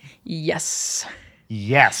ate it? Yes.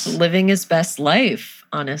 Yes. Living his best life,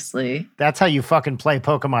 honestly. That's how you fucking play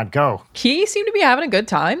Pokemon Go. He seemed to be having a good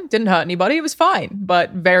time. Didn't hurt anybody. It was fine,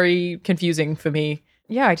 but very confusing for me.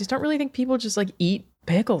 Yeah, I just don't really think people just like eat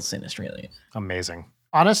pickles in Australia. Amazing.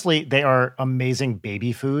 Honestly, they are amazing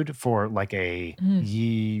baby food for like a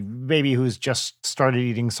baby who's just started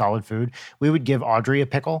eating solid food. We would give Audrey a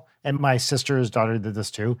pickle, and my sister's daughter did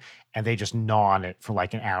this too, and they just gnaw on it for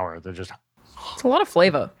like an hour. They're just, It's a lot of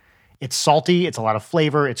flavor. it's salty, it's a lot of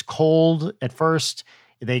flavor, it's cold at first.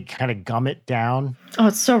 They kind of gum it down. Oh,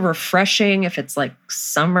 it's so refreshing if it's like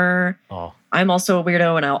summer. Oh, I'm also a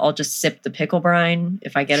weirdo and I'll just sip the pickle brine.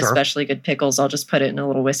 If I get Sure. especially good pickles, I'll just put it in a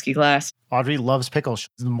little whiskey glass. Audrey loves pickles.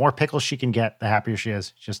 The more pickles she can get, the happier she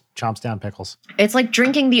is. She just chomps down pickles. It's like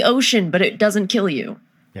drinking the ocean, but it doesn't kill you.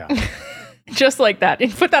 Yeah. Just like that.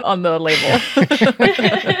 Put that on the label.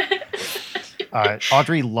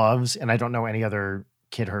 Audrey loves, and I don't know any other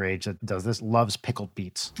kid her age that does this, loves pickled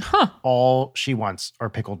beets. Huh. All she wants are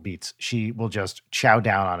pickled beets. She will just chow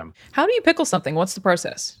down on them. How do you pickle something? What's the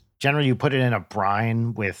process? Generally, you put it in a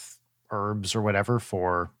brine with herbs or whatever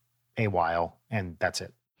for a while, and that's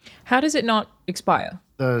it. How does it not expire?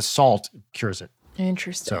 The salt cures it.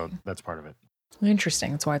 Interesting. So that's part of it.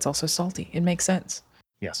 Interesting. That's why it's also salty. It makes sense.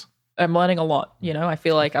 Yes. I'm learning a lot. I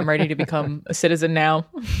feel like I'm ready to become a citizen now.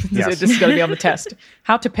 Yes. This is going to be on the test.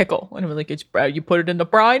 How to pickle. And I'm like, you put it in the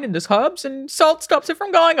brine and there's herbs and salt stops it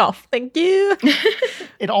from going off. Thank you.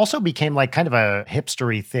 It also became like kind of a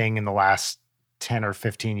hipstery thing in the last 10 or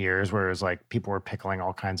 15 years where it was like people were pickling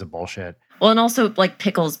all kinds of bullshit. Well, and also like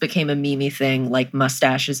pickles became a meme thing, like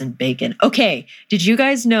mustaches and bacon. Okay, did you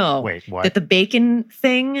guys know Wait, what? that the bacon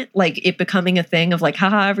thing, like it becoming a thing of like,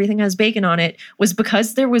 haha, everything has bacon on it, was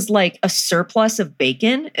because there was like a surplus of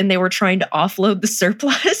bacon and they were trying to offload the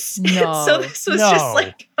surplus. No. So this was No. just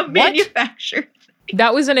like a manufactured.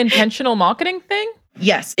 That was an intentional marketing thing?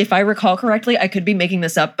 Yes, if I recall correctly, I could be making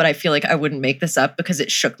this up, but I feel like I wouldn't make this up because it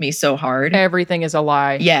shook me so hard. Everything is a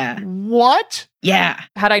lie. Yeah. What? Yeah,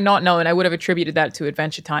 Had I not known, I would have attributed that to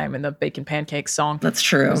Adventure Time and the Bacon Pancakes song. that's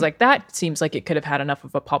true. I was like, that seems like it could have had enough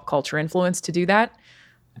of a pop culture influence to do that.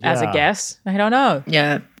 As a Yeah. guess. I don't know.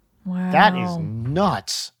 yeah. Wow. That is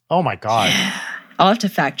nuts. Oh my God. I'll have to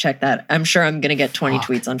fact check that. I'm sure I'm going to get 20 Fuck.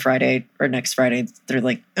 tweets on Friday or next Friday. They're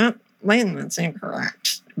like, oh, wait, that's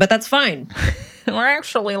incorrect. But that's fine. We're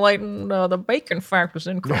actually Leighton, the bacon fact was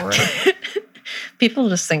incorrect. People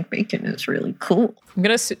just think bacon is really cool. I'm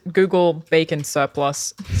going to Google bacon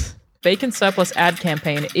surplus. Bacon surplus ad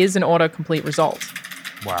campaign is an autocomplete result.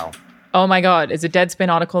 Wow. Oh my God. It's a Deadspin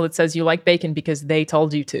article that says you like bacon because they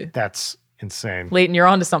told you to. That's insane. Leighton, you're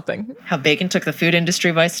onto something. How bacon took the food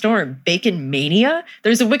industry by storm. Bacon mania?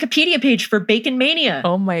 There's a Wikipedia page for bacon mania.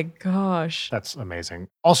 Oh my gosh. That's amazing.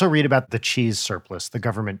 Also read about the cheese surplus, the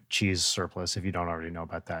government cheese surplus, if you don't already know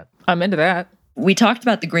about that. I'm into that. We talked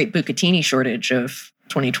about the great bucatini shortage of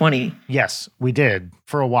 2020. Yes, we did.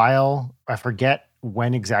 For a while, I forget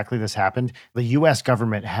when exactly this happened. The US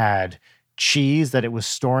government had cheese that it was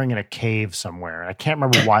storing in a cave somewhere. I can't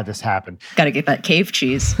remember why this happened. Got to get that cave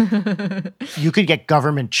cheese. You could get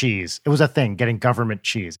government cheese. It was a thing, getting government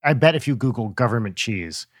cheese. I bet if you Google government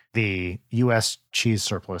cheese, the US cheese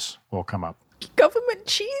surplus will come up. Government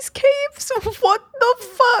cheese caves? What the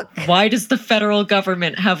fuck? Why does the federal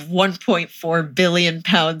government have 1.4 billion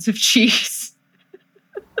pounds of cheese?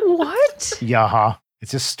 What? Yaha.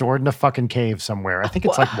 It's just stored in a fucking cave somewhere. I think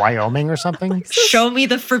it's like Wyoming or something. Show me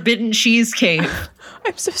the forbidden cheese cave.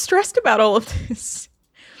 I'm so stressed about all of this.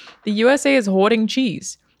 The USA is hoarding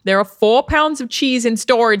cheese. There are 4 pounds of cheese in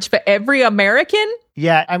storage for every American?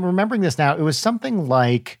 Yeah, I'm remembering this now. It was something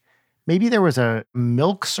like maybe there was a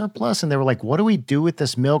milk surplus and they were like, what do we do with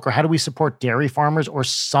this milk? Or how do we support dairy farmers or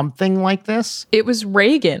something like this? It was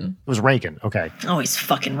Reagan. It was Reagan. Okay. Always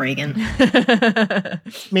fucking Reagan.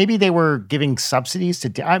 Maybe they were giving subsidies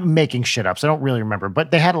to, I'm making shit up, so I don't really remember,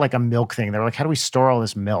 but they had like a milk thing. They were like, how do we store all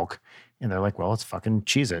this milk? And they're like, well, let's fucking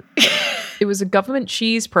cheese it. It was a government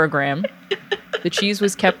cheese program. The cheese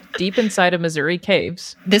was kept deep inside of Missouri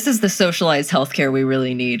caves. This is the socialized healthcare we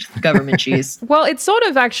really need. Government cheese. Well, it sort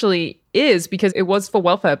of actually is because it was for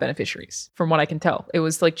welfare beneficiaries, from what I can tell. It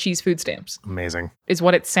was like cheese food stamps, Amazing. is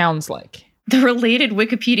what it sounds like. The related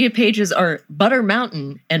Wikipedia pages are Butter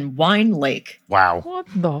Mountain and Wine Lake. Wow. What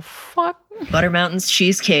the fuck? Butter Mountain's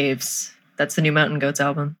Cheese Caves. That's the new Mountain Goats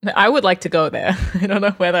album. I would like to go there. I don't know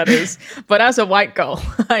where that is. But as a white girl,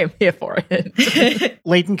 I am here for it.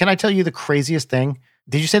 Leighton, can I tell you the craziest thing?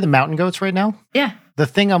 Did you say the Mountain Goats right now? Yeah. The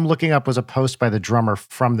thing I'm looking up was a post by the drummer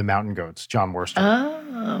from the Mountain Goats, John Worster.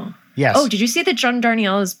 Oh. Yes. Oh, did you see that John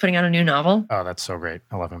Darnielle is putting out a new novel? Oh, that's so great.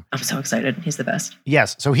 I love him. I'm so excited. He's the best.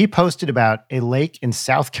 Yes. So he posted about a lake in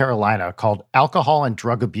South Carolina called Alcohol and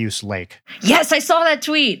Drug Abuse Lake. Yes, I saw that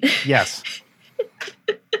tweet. Yes.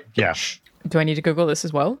 Yeah. Do I need to Google this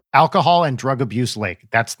as well? Alcohol and Drug Abuse Lake.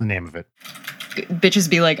 That's the name of it. Bitches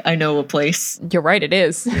be like, I know a place. You're right, it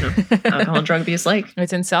is. Alcohol and drug abuse like.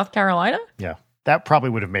 It's in South Carolina? Yeah. That probably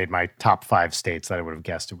would have made my top 5 states that I would have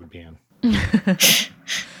guessed it would be in.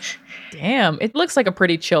 Damn, it looks like a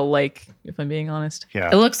pretty chill lake, if I'm being honest. It Yeah.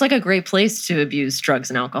 looks like a great place to abuse drugs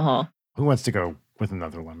and alcohol. Who wants to go with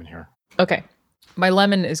another lemon here? Okay. My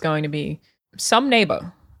lemon is going to be some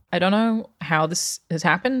neighbor. I don't know how this has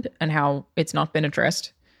happened and how it's not been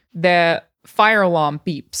addressed. Their fire alarm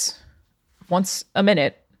beeps once a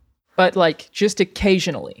minute, but like just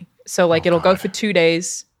occasionally. So like it'll go for 2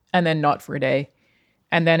 days and then not for a day,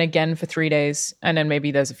 and then again for 3 days, and then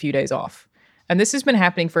maybe there's a few days off. And this has been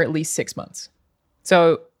happening for at least 6 months.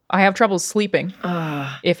 So I have trouble sleeping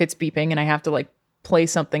if it's beeping and I have to like play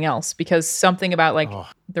something else because something about like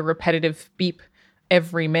the repetitive beep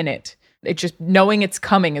every minute, it just knowing it's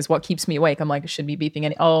coming is what keeps me awake. I'm like, it should be beeping.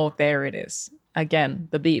 And oh, there it is. Again,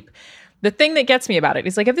 the beep. The thing that gets me about it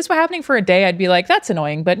is like, if this were happening for a day, I'd be like, that's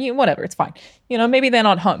annoying, but whatever, it's fine. Maybe they're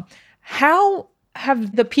not home. How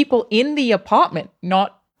have the people in the apartment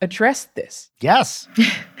not addressed this? Yes.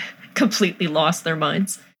 Completely lost their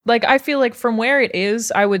minds. Like, I feel like from where it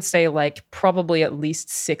is, I would say like probably at least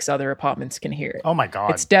 6 other apartments can hear it. Oh my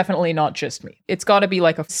God. It's definitely not just me. It's got to be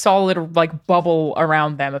like a solid like bubble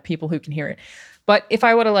around them of people who can hear it. But if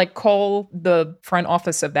I were to like call the front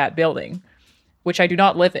office of that building, which I do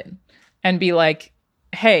not live in, and be like,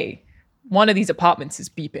 hey, one of these apartments is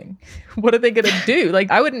beeping. What are they going to do? Like,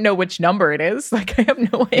 I wouldn't know which number it is. Like, I have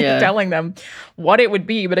no way of telling them what it would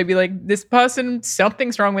be. But I'd be like, this person,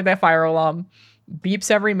 something's wrong with their fire alarm.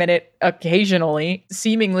 Beeps every minute, occasionally,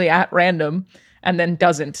 seemingly at random, and then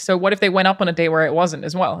doesn't. So what if they went up on a day where it wasn't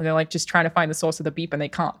as well? And they're like just trying to find the source of the beep and they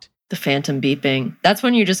can't. The phantom beeping. That's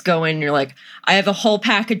when you just go in and you're like, I have a whole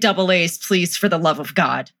pack of double A's, please, for the love of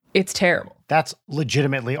God. It's terrible. That's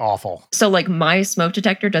legitimately awful. So like my smoke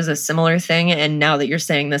detector does a similar thing. And now that you're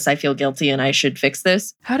saying this, I feel guilty and I should fix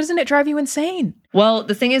this. How doesn't it drive you insane? Well,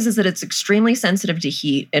 the thing is that it's extremely sensitive to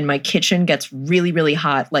heat and my kitchen gets really, really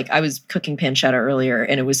hot. Like I was cooking pancetta earlier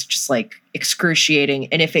and it was just like excruciating.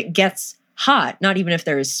 And if it gets hot, not even if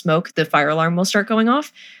there is smoke, the fire alarm will start going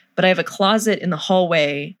off. But I have a closet in the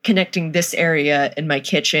hallway connecting this area in my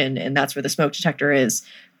kitchen, and that's where the smoke detector is.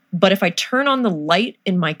 But if I turn on the light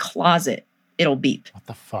in my closet, it'll beep. What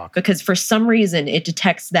the fuck? Because for some reason, it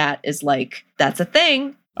detects that as like, that's a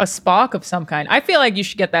thing. A spark of some kind. I feel like you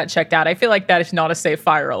should get that checked out. I feel like that is not a safe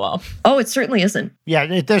fire alarm. Oh, it certainly isn't.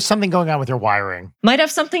 Yeah, there's something going on with your wiring. Might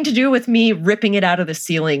have something to do with me ripping it out of the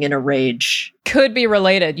ceiling in a rage. Could be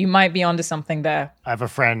related. You might be onto something there. I have a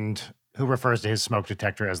friend who refers to his smoke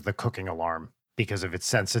detector as the cooking alarm because of its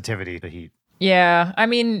sensitivity to heat. Yeah, I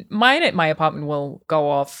mean, mine at my apartment will go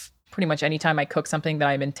off pretty much anytime I cook something that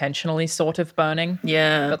I'm intentionally sort of burning.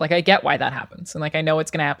 Yeah. But like, I get why that happens. And like, I know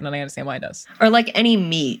it's going to happen and I understand why it does. Or like any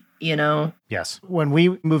meat, Yes. When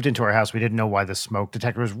we moved into our house, we didn't know why the smoke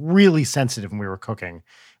detector was really sensitive when we were cooking.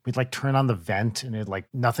 We'd like turn on the vent and it like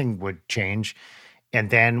nothing would change. And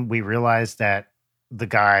then we realized that the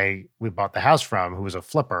guy we bought the house from, who was a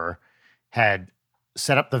flipper, had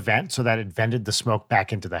set up the vent so that it vented the smoke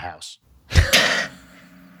back into the house.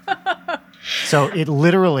 So it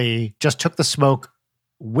literally just took the smoke,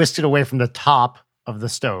 whisked it away from the top of the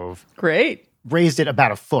stove, Great. raised it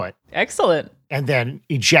about a foot, Excellent. and then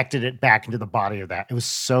ejected it back into the body of that. It was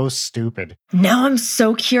so stupid. Now I'm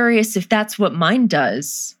so curious if that's what mine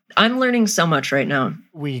does. I'm learning so much right now.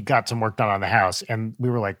 We got some work done on the house, and we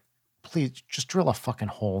were like, please just drill a fucking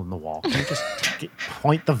hole in the wall. Can you just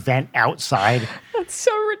point the vent outside? That's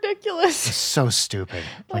so ridiculous. It's so stupid.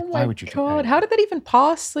 Like, Oh why my would you do God. that? How did that even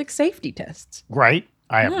pass like safety tests? Right?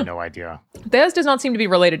 I have no idea. Theirs does not seem to be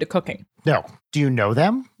related to cooking. No. Do you know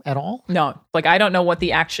them at all? No, like I don't know what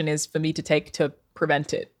the action is for me to take to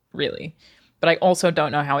prevent it, really. But I also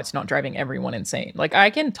don't know how it's not driving everyone insane. Like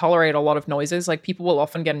I can tolerate a lot of noises. Like people will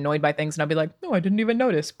often get annoyed by things and I'll be like, no, I didn't even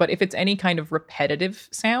notice. But if it's any kind of repetitive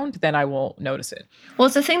sound, then I will notice it. Well,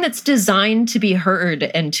 it's a thing that's designed to be heard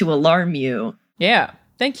and to alarm you. Yeah,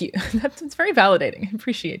 thank you. That's very validating. I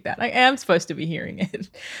appreciate that. I am supposed to be hearing it.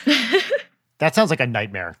 That sounds like a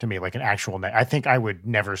nightmare to me, like an actual night. I think I would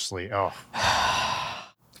never sleep. Oh,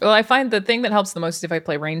 Well, I find the thing that helps the most is if I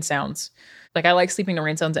play rain sounds. Like I like sleeping to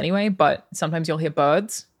rain sounds anyway, but sometimes you'll hear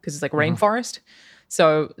birds because it's like rainforest.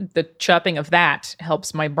 So the chirping of that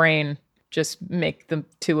helps my brain just make the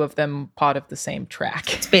two of them part of the same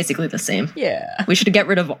track. It's basically the same. Yeah. We should get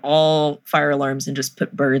rid of all fire alarms and just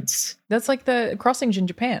put birds. That's like the crossings in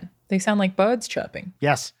Japan. They sound like birds chirping.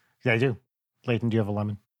 yes. Yeah, I do. Leighton, do you have a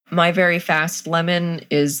lemon? My very fast lemon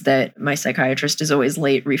is that my psychiatrist is always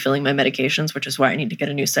late refilling my medications, which is why I need to get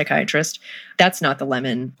a new psychiatrist. That's not the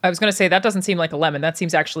lemon. I was going to say, that doesn't seem like a lemon. That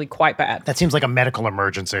seems actually quite bad. That seems like a medical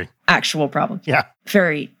emergency. Actual problem. Yeah.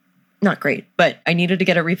 Very not great, but I needed to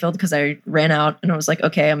get it refilled because I ran out and I was like,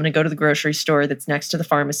 okay, I'm going to go to the grocery store that's next to the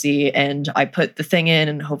pharmacy and I put the thing in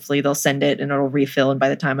and hopefully they'll send it and it'll refill. And by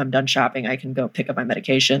the time I'm done shopping, I can go pick up my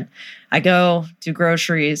medication. I go do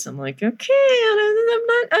groceries. I'm like, okay,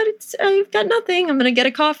 I've got nothing. I'm going to get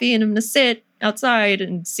a coffee and I'm going to sit outside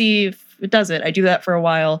and see if it does it. I do that for a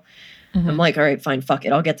while. Mm-hmm. I'm like, all right, fine, fuck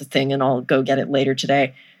it. I'll get the thing and I'll go get it later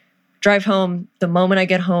today. Drive home. The moment I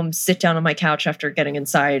get home, sit down on my couch after getting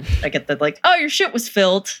inside, I get the like, oh, your shit was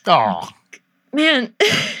filled. Oh, Man.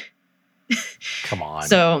 come on.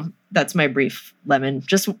 So that's my brief lemon.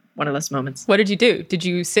 Just one of those moments. What did you do? Did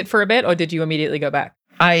you sit for a bit or did you immediately go back?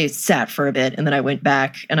 I sat for a bit and then I went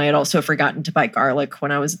back. And I had also forgotten to buy garlic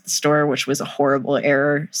when I was at the store, which was a horrible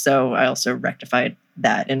error. So I also rectified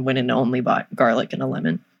that and went and only bought garlic and a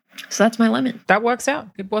lemon. So that's my lemon. That works out.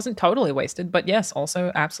 It wasn't totally wasted, but yes,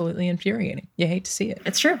 also absolutely infuriating. You hate to see it.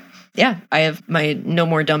 It's true. Yeah. I have my no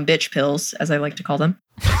more dumb bitch pills, as I like to call them.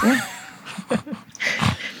 Yeah.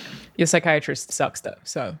 Your psychiatrist sucks though,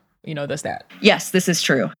 so there's that. Yes, this is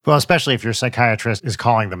true. Well, especially if your psychiatrist is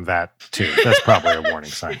calling them that too. That's probably a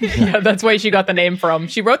warning sign. Yeah, that's where she got the name from.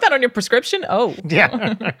 She wrote that on your prescription? Oh.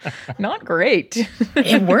 Yeah. Not great.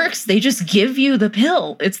 It works. They just give you the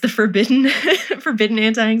pill. It's the forbidden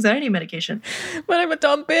anti-anxiety medication. But I'm a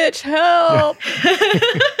dumb bitch. Help.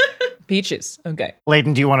 Peaches. Okay.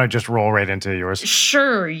 Layton, do you want to just roll right into yours?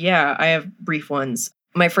 Sure. Yeah, I have brief ones.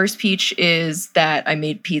 My first peach is that I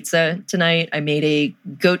made pizza tonight. I made a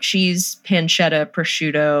goat cheese, pancetta,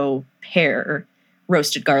 prosciutto, pear,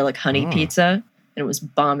 roasted garlic honey pizza. And it was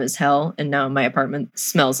bomb as hell. And now my apartment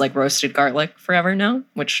smells like roasted garlic forever now,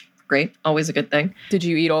 which great. Always a good thing. Did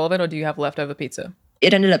you eat all of it or do you have leftover pizza?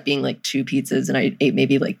 It ended up being like 2 pizzas and I ate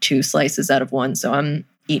maybe like 2 slices out of one. So I'm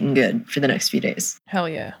eating good for the next few days. Hell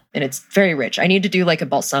yeah. And it's very rich. I need to do like a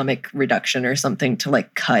balsamic reduction or something to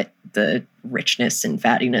like cut the richness and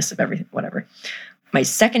fattiness of everything, whatever. My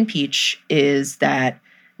second peach is that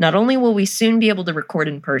not only will we soon be able to record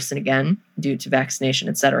in person again due to vaccination,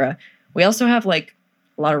 etc., we also have like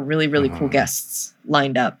a lot of really, really cool guests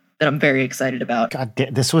lined up that I'm very excited about. God,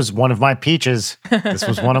 this was one of my peaches. This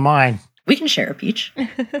was one of mine. We can share a peach.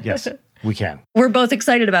 Yes, we can. We're both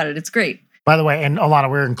excited about it. It's great. By the way, and Alana,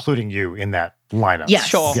 we're including you in that lineup. Yes.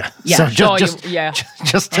 Sure. Yeah. Yeah. So Sure, just,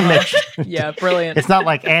 just to make sure. Yeah, brilliant. It's not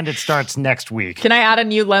like, and it starts next week. Can I add a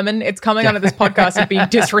new lemon? It's coming onto this podcast and being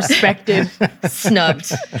disrespected.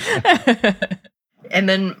 Snubbed. And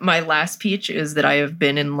then my last peach is that I have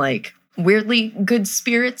been in like weirdly good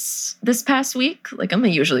spirits this past week. Like I'm a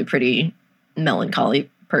usually pretty melancholy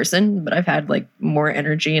person, but I've had like more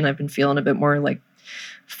energy and I've been feeling a bit more like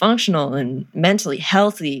functional and mentally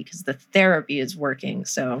healthy because the therapy is working.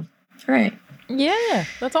 So, all right. Yeah,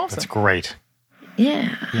 that's awesome. That's great.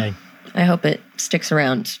 Yeah. Yay. I hope it sticks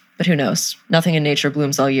around, but who knows? Nothing in nature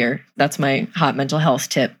blooms all year. That's my hot mental health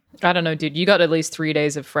tip. I don't know, dude. You got at least 3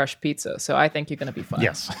 days of fresh pizza, so I think you're going to be fine.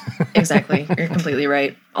 Yes. Exactly. You're completely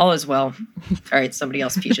right. All is well. All right, somebody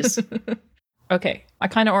else peaches. Okay. I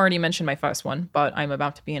kind of already mentioned my first one, but I'm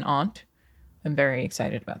about to be an aunt. I'm very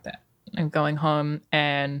excited about that. I'm going home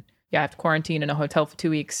and I have to quarantine in a hotel for 2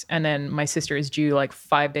 weeks. And then my sister is due like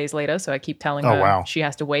 5 days later. So I keep telling her wow. she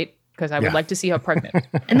has to wait because I would like to see her pregnant.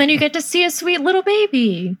 And then you get to see a sweet little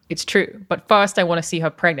baby. It's true. But first I want to see her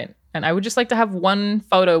pregnant. And I would just like to have one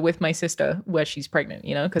photo with my sister where she's pregnant,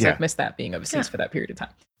 because I've missed that being overseas for that period of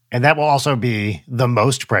time. And that will also be the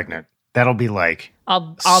most pregnant. That'll be like I'll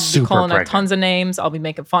be super calling her pregnant. tons of names. I'll be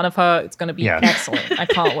making fun of her. It's going to be excellent. I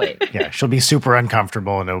can't wait. Yeah, she'll be super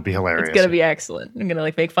uncomfortable and it'll be hilarious. It's going to be excellent. I'm going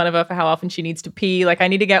to make fun of her for how often she needs to pee. I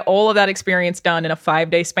need to get all of that experience done in a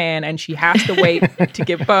 5-day span, and she has to wait to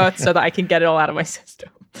give birth so that I can get it all out of my system.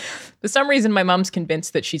 For some reason, my mom's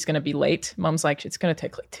convinced that she's going to be late. Mom's like, it's going to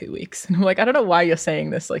take 2 weeks. And I'm like, I don't know why you're saying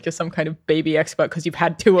this. You're some kind of baby expert because you've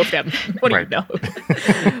had 2 of them. What do you know?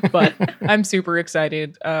 But I'm super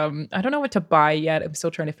excited. I don't know what to buy yet. I'm still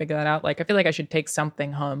trying to figure that out. I feel like I should take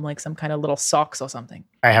something home, some kind of little socks or something.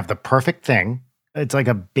 I have the perfect thing. It's like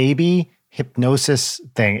a baby hypnosis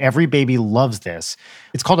thing. Every baby loves this.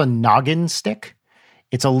 It's called a noggin stick.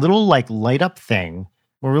 It's a little light up thing.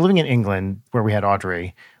 When we were living in England, where we had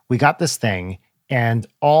Audrey, we got this thing, and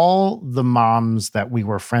all the moms that we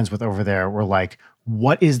were friends with over there were like,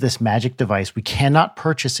 what is this magic device? We cannot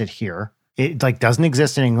purchase it here. It doesn't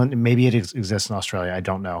exist in England. Maybe it exists in Australia. I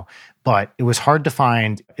don't know. But it was hard to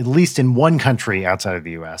find, at least in one country outside of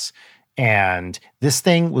the US. And this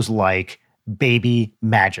thing was like baby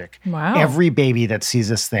magic. Wow. Every baby that sees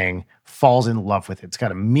this thing falls in love with it. It's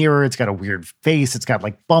got a mirror. It's got a weird face. It's got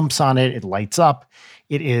like bumps on it. It lights up.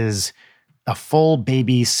 It is a full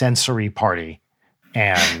baby sensory party.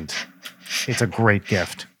 And it's a great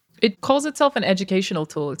gift. It calls itself an educational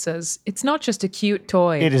tool. It says it's not just a cute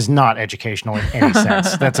toy. It is not educational in any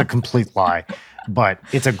sense. That's a complete lie. But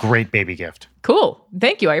it's a great baby gift. Cool.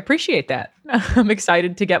 Thank you. I appreciate that. I'm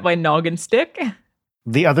excited to get my noggin stick.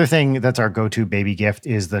 The other thing that's our go-to baby gift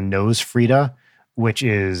is the nose Frida, which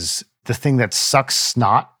is the thing that sucks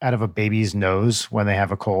snot out of a baby's nose when they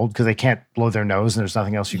have a cold because they can't blow their nose and there's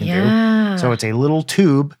nothing else you can do. So it's a little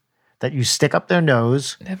tube that you stick up their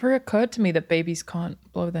nose. It never occurred to me that babies can't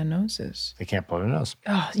blow their noses. They can't blow their nose.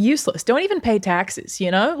 Oh, useless. Don't even pay taxes, you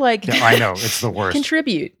know? Like, Yeah, I know. It's the worst.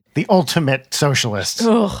 contribute. The ultimate socialists,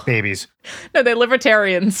 Ugh. babies. No, they're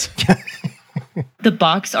libertarians. The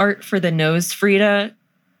box art for the nose Frida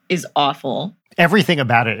is awful Everything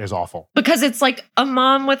about it is awful. because it's like a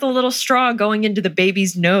mom with a little straw going into the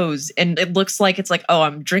baby's nose, and it looks like it's like, oh,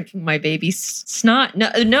 I'm drinking my baby's snot. No,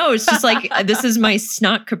 it's just like this is my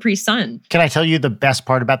snot Capri Sun. Can I tell you the best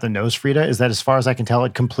part about the nose Frida is that as far as I can tell,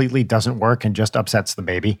 it completely doesn't work and just upsets the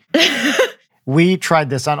baby. We tried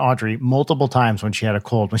this on Audrey multiple times when she had a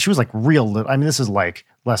cold, when she was like real little. I mean, this is like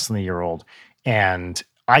less than a year old. And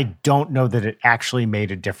I don't know that it actually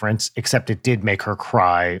made a difference, except it did make her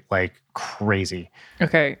cry like crazy.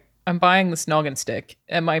 Okay, I'm buying this noggin stick,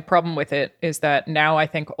 and my problem with it is that now I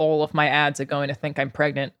think all of my ads are going to think I'm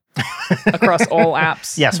pregnant across all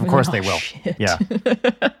apps. Yes, of course Oh, they will. shit. Yeah.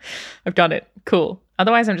 I've done it. Cool.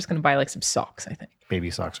 Otherwise, I'm just going to buy like some socks, I think.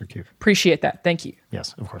 Baby socks are cute. Appreciate that. Thank you.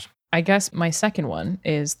 Yes, of course. I guess my second one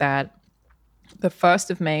is that the 1st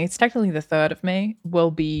of May, it's technically the 3rd of May,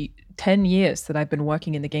 will be 10 years that I've been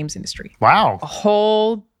working in the games industry. Wow. A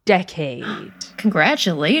whole decade.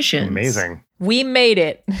 Congratulations. Amazing. We made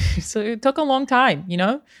it. So it took a long time, you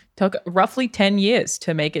know? Took roughly 10 years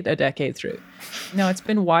to make it a decade through. No, it's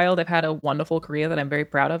been wild. I've had a wonderful career that I'm very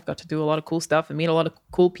proud of. Got to do a lot of cool stuff and meet a lot of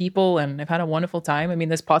cool people, and I've had a wonderful time. I mean,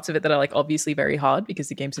 there's parts of it that are like obviously very hard because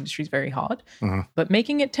the games industry is very hard. But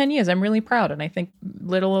making it 10 years, I'm really proud. And I think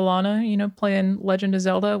little Alana, you know, playing Legend of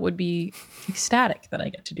Zelda would be ecstatic that I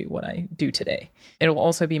get to do what I do today. It'll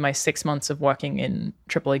also be my 6 months of working in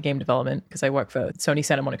AAA game development because I work for Sony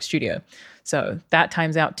Santa Monica Studio. So that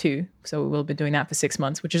time's out too. So we'll be doing that for 6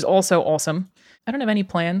 months, which is also awesome. I don't have any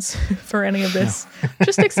plans for any of this.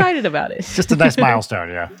 Just excited about it. Just a nice milestone,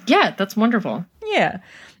 yeah. Yeah, that's wonderful. Yeah.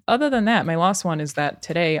 Other than that, my last one is that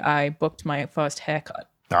today I booked my first haircut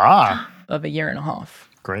Ah, of a year and a half.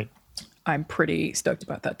 great. I'm pretty stoked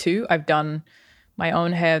about that too. I've done my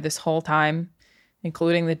own hair this whole time,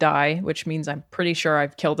 including the dye, which means I'm pretty sure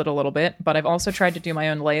I've killed it a little bit. But I've also tried to do my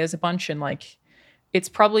own layers a bunch, and like, it's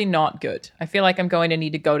probably not good. I feel like I'm going to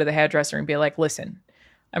need to go to the hairdresser and be like, listen,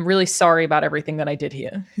 I'm really sorry about everything that I did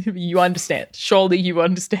here. You understand. Surely you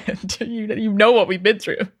understand. You know what we've been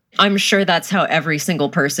through. I'm sure that's how every single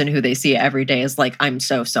person who they see every day is like, I'm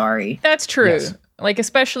so sorry. That's true. Yes. Like,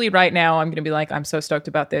 especially right now, I'm going to be like, I'm so stoked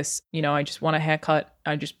about this. You know, I just want a haircut.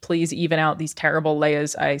 I just please even out these terrible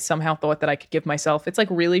layers I somehow thought that I could give myself. It's like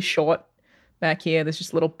really short back here. There's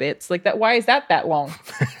just little bits like that. Why is that long?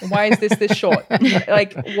 Why is this short?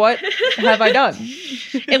 Like, what have I done?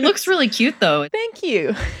 It looks really cute though. Thank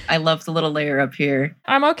you. I love the little layer up here.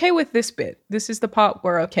 I'm okay with this bit. This is the part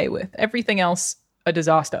we're okay with. Everything else, a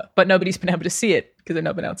disaster. But nobody's been able to see it because I've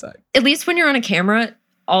not been outside. At least when you're on a camera,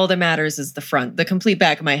 all that matters is the front. The complete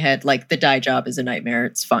back of my head, like the dye job is a nightmare.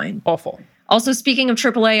 It's fine. Awful. Also, speaking of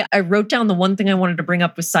AAA, I wrote down the one thing I wanted to bring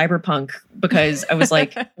up with Cyberpunk because I was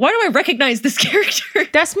like, why do I recognize this character?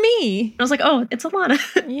 That's me. I was like, oh, it's Alana.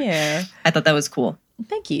 Yeah. I thought that was cool.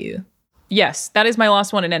 Thank you. Yes, that is my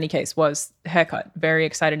last one in any case, was haircut. Very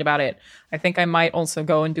excited about it. I think I might also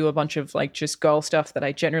go and do a bunch of like just girl stuff that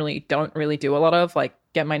I generally don't really do a lot of, like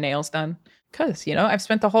get my nails done. Because, you know, I've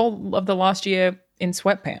spent the whole of the last year in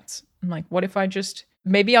sweatpants. I'm like, what if I just,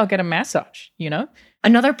 maybe I'll get a massage, you know?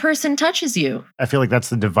 Another person touches you. I feel like that's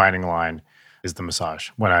the dividing line is the massage.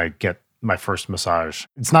 When I get my first massage,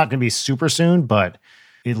 it's not going to be super soon, but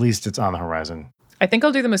at least it's on the horizon. I think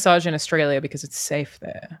I'll do the massage in Australia because it's safe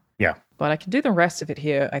there. Yeah. But I can do the rest of it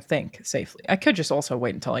here, I think, safely. I could just also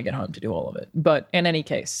wait until I get home to do all of it. But in any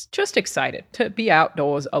case, just excited to be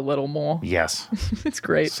outdoors a little more. Yes. It's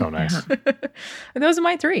great. So nice. And those are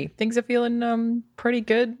my three. Things are feeling pretty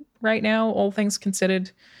good right now, all things considered.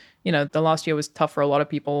 You know, the last year was tough for a lot of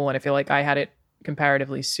people, and I feel like I had it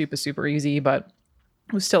comparatively super, super easy. But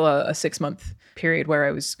It was still a 6-month period where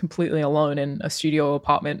I was completely alone in a studio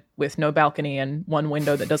apartment with no balcony and one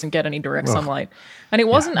window that doesn't get any direct sunlight. And it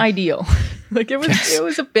wasn't ideal. Like it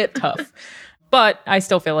was a bit tough. But I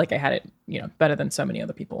still feel like I had it, better than so many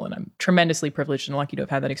other people. And I'm tremendously privileged and lucky to have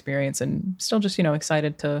had that experience, and still just,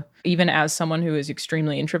 excited to, even as someone who is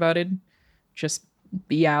extremely introverted, just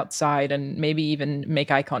be outside and maybe even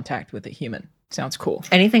make eye contact with a human. Sounds cool.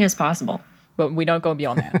 Anything is possible. But we don't go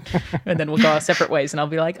beyond that. And then we'll go our separate ways. And I'll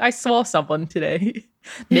be like, I saw someone today.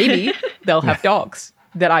 Maybe they'll have dogs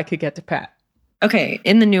that I could get to pet. Okay,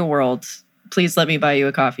 in the new world, please let me buy you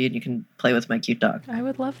a coffee and you can play with my cute dog. I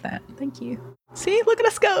would love that. Thank you. See, look at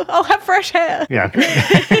us go. I'll have fresh hair. Yeah.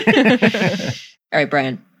 All right,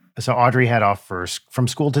 Brian. So Audrey had off from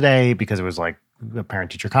school today because it was like the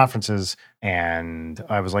parent-teacher conferences. And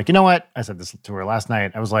I was like, you know what? I said this to her last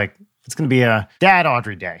night. I was like, it's going to be a Dad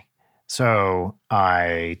Audrey day. So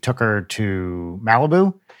I took her to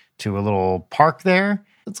Malibu, to a little park there.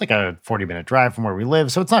 It's like a 40-minute drive from where we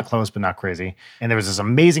live, so it's not close, but not crazy. And there was this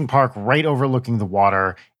amazing park right overlooking the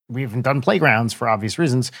water. We haven't done playgrounds for obvious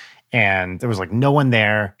reasons, and there was like no one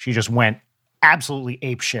there. She just went absolutely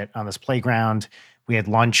apeshit on this playground. We had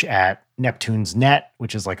lunch at Neptune's Net,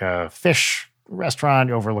 which is like a fish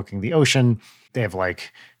restaurant overlooking the ocean. They have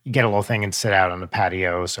like, you get a little thing and sit out on the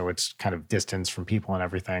patio, so it's kind of distance from people and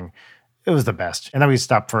everything. It was the best. And then we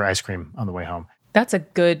stopped for ice cream on the way home. That's a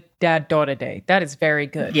good dad-daughter day. That is very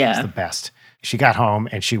good. Yeah. It was the best. She got home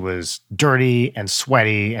and she was dirty and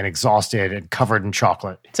sweaty and exhausted and covered in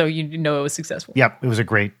chocolate. So you know it was successful. Yep. It was a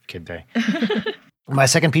great kid day. My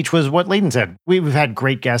second peach was what Layden said. We've had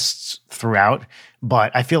great guests throughout,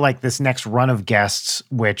 but I feel like this next run of guests,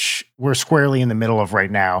 which we're squarely in the middle of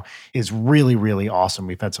right now, is really, really awesome.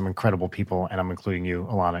 We've had some incredible people, and I'm including you,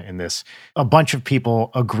 Alana, in this. A bunch of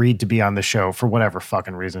people agreed to be on the show for whatever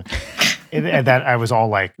fucking reason. And that I was all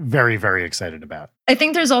like very, very excited about. I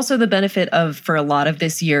think there's also the benefit of, for a lot of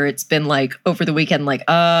this year, it's been like over the weekend, like,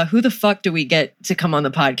 who the fuck do we get to come on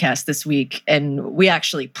the podcast this week? And we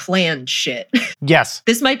actually planned shit. Yes.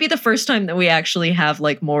 This might be the first time that we actually have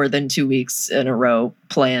like more than 2 weeks in a row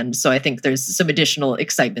planned. So I think there's some additional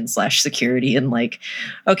excitement / security and like,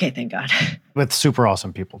 okay, thank God. With super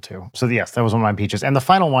awesome people too. So yes, that was one of my peaches. And the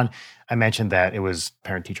final one, I mentioned that it was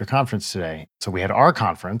parent-teacher conference today. So we had our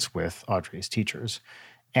conference with Audrey's teachers.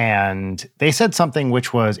 And they said something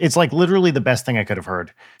which was, it's like literally the best thing I could have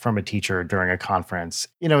heard from a teacher during a conference.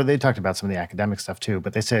 They talked about some of the academic stuff too,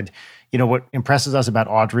 but they said, what impresses us about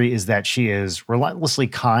Audrey is that she is relentlessly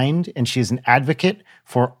kind and she's an advocate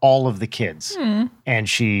for all of the kids. And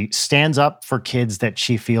she stands up for kids that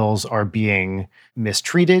she feels are being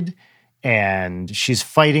mistreated. And she's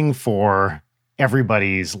fighting for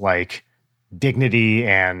everybody's like dignity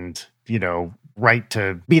and, right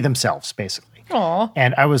to be themselves, basically. Aw.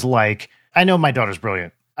 And I was like, I know my daughter's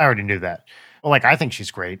brilliant. I already knew that. Well, I think she's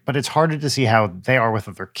great, but it's harder to see how they are with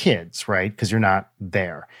other kids, right? Because you're not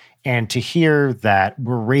there. And to hear that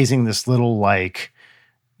we're raising this little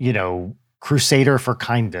crusader for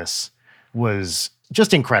kindness was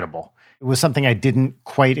just incredible. It was something I didn't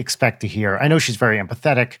quite expect to hear. I know she's very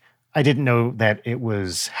empathetic. I didn't know that it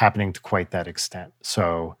was happening to quite that extent.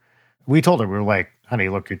 So we told her, we were like, honey,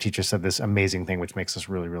 look, your teacher said this amazing thing, which makes us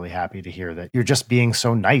really, really happy to hear that you're just being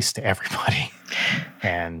so nice to everybody.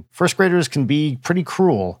 And first graders can be pretty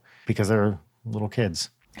cruel because they're little kids.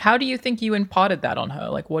 How do you think you imparted that on her?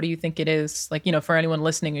 Like, what do you think it is? Like, for anyone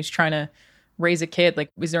listening who's trying to raise a kid, like,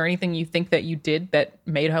 is there anything you think that you did that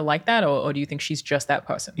made her like that? Or do you think she's just that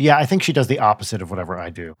person? Yeah, I think she does the opposite of whatever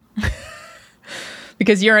I do.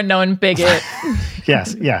 Because you're a known bigot.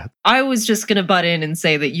 Yes, yeah. I was just going to butt in and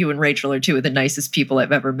say that you and Rachel are two of the nicest people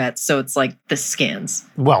I've ever met. So it's like the scans.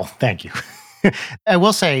 Well, thank you. I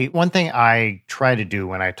will say one thing I try to do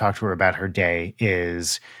when I talk to her about her day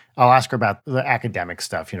is I'll ask her about the academic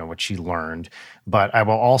stuff, what she learned. But I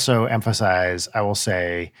will also emphasize, I will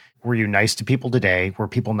say, were you nice to people today? Were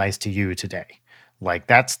people nice to you today? Like,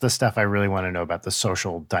 that's the stuff I really want to know about the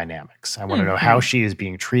social dynamics. I want to know how she is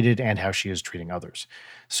being treated and how she is treating others.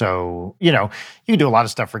 So, you can do a lot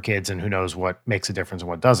of stuff for kids and who knows what makes a difference and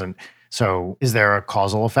what doesn't. So is there a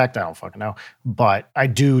causal effect? I don't fucking know. But I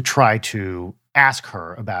do try to ask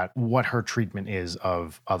her about what her treatment is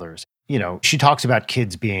of others. She talks about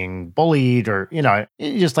kids being bullied or,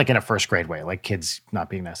 just like in a first grade way, like kids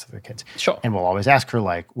not being nice to their kids. Sure. And we'll always ask her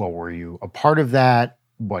like, well, were you a part of that?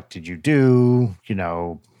 What did you do?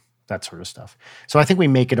 That sort of stuff. So I think we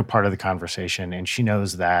make it a part of the conversation, and she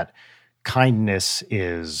knows that kindness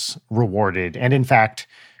is rewarded. And in fact,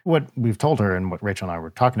 what we've told her and what Rachel and I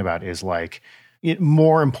were talking about is like,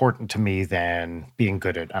 more important to me than being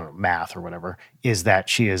good at, I don't know, math or whatever, is that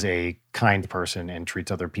she is a kind person and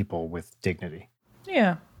treats other people with dignity.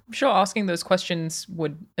 Yeah. I'm sure asking those questions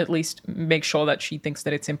would at least make sure that she thinks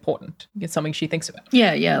that it's important. It's something she thinks about.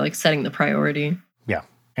 Yeah, like setting the priority. Yeah.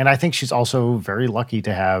 And I think she's also very lucky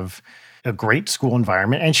to have a great school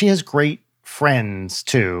environment. And she has great friends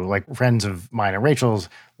too, like friends of mine and Rachel's,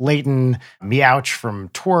 Leighton, Meowch from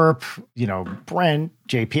Twerp, Brent,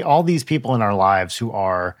 JP, all these people in our lives who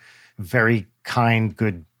are very kind,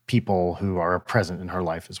 good people who are present in her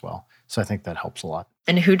life as well. So I think that helps a lot.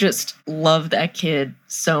 And who just love that kid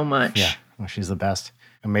so much. Yeah, well, she's the best.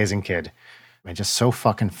 Amazing kid. I mean, just so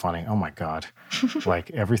fucking funny. Oh my God. Like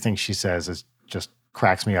everything she says is just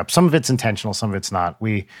cracks me up. Some of it's intentional, some of it's not.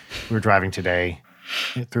 We were driving today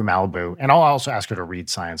through Malibu, and I'll also ask her to read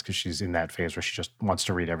signs because she's in that phase where she just wants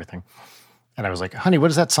to read everything. And I was like, honey, what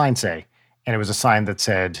does that sign say? And it was a sign that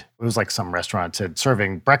said, it was like some restaurant, said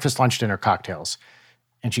serving breakfast, lunch, dinner, cocktails.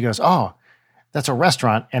 And she goes, oh, that's a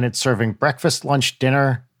restaurant and it's serving breakfast, lunch,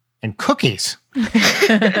 dinner, and cookies.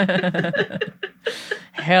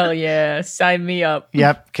 Hell yeah. Sign me up.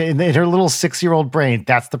 Yep. In her little 6-year-old brain,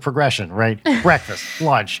 that's the progression, right? Breakfast,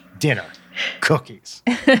 lunch, dinner, cookies.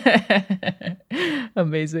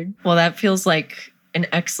 Amazing. Well, that feels like an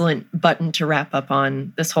excellent button to wrap up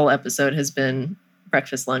on. This whole episode has been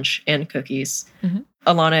breakfast, lunch, and cookies. Mm-hmm.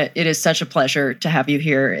 Alana, it is such a pleasure to have you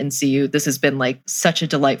here and see you. This has been like such a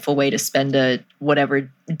delightful way to spend a whatever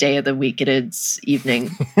day of the week it is evening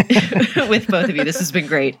with both of you. This has been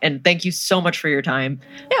great. And thank you so much for your time.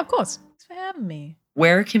 Yeah, of course. Thanks for having me.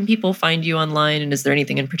 Where can people find you online? And is there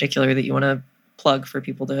anything in particular that you want to plug for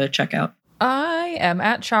people to check out? I am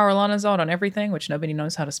at Charizard on everything, which nobody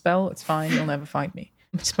knows how to spell. It's fine. You'll never find me.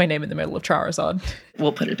 It's my name in the middle of Charizard.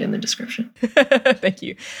 We'll put it in the description. Thank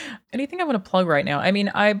you. Anything I want to plug right now? I mean,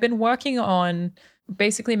 I've been working on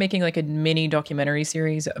basically making like a mini documentary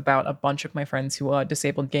series about a bunch of my friends who are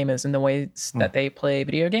disabled gamers and the ways that they play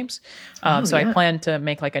video games. So I plan to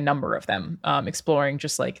make like a number of them, exploring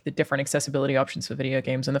just like the different accessibility options for video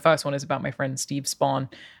games. And the first one is about my friend Steve Spawn.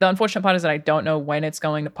 The unfortunate part is that I don't know when it's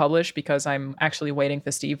going to publish because I'm actually waiting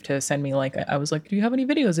for Steve to send me like, I was like, do you have any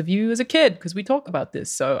videos of you as a kid? Because we talk about this.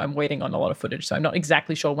 So I'm waiting on a lot of footage. So I'm not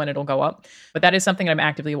exactly sure when it'll go up, but that is something I'm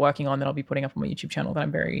actively working on that I'll be putting up on my YouTube channel that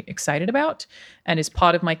I'm very excited about. And is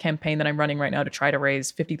part of my campaign that I'm running right now to try to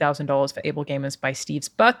raise $50,000 for Able Gamers by Steve's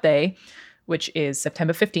birthday, which is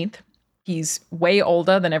September 15th. He's way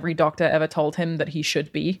older than every doctor ever told him that he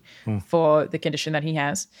should be for the condition that he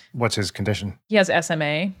has. What's his condition? He has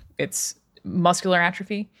SMA. It's muscular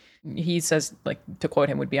atrophy. He says, like, to quote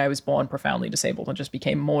him would be, I was born profoundly disabled and just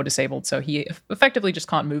became more disabled. So he effectively just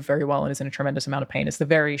can't move very well and is in a tremendous amount of pain. It's the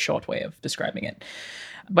very short way of describing it.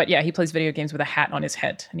 But yeah, he plays video games with a hat on his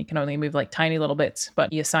head and he can only move like tiny little bits,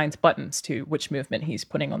 but he assigns buttons to which movement he's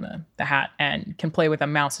putting on the hat and can play with a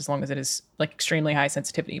mouse as long as it is like extremely high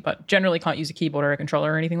sensitivity, but generally can't use a keyboard or a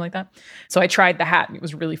controller or anything like that. So I tried the hat and it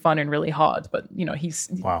was really fun and really hard, but you know, he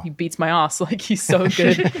beats my ass. Like he's so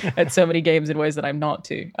good at so many games in ways that I'm not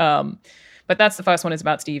too. But that's the first one, is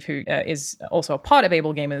about Steve, who is also a part of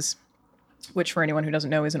Able Gamers, which for anyone who doesn't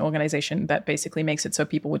know is an organization that basically makes it so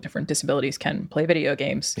people with different disabilities can play video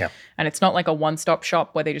games. Yeah. And it's not like a one-stop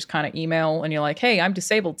shop where they just kind of email and you're like, hey, I'm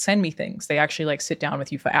disabled, send me things. They actually like sit down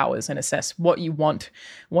with you for hours and assess what you want,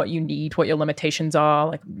 what you need, what your limitations are,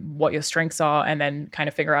 like what your strengths are, and then kind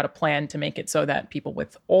of figure out a plan to make it so that people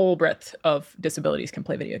with all breadth of disabilities can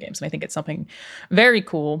play video games. And I think it's something very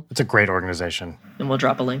cool. It's a great organization. And we'll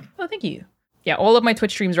drop a link. Oh, thank you. Yeah, all of my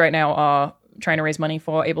Twitch streams right now are trying to raise money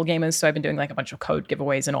for Able Gamers. So I've been doing like a bunch of code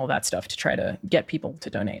giveaways and all that stuff to try to get people to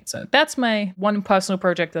donate. So that's my one personal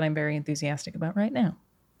project that I'm very enthusiastic about right now.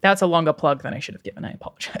 That's a longer plug than I should have given. I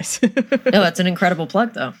apologize. No, that's an incredible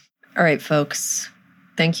plug though. All right, folks.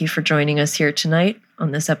 Thank you for joining us here tonight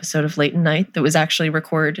on this episode of Late Night that was actually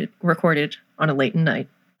recorded on a late night.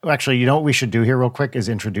 Actually, you know what we should do here real quick is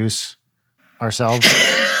introduce ourselves.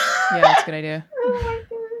 Yeah, that's a good idea.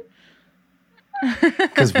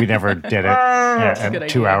 Because we never did it at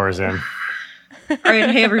 2 hours in. All right.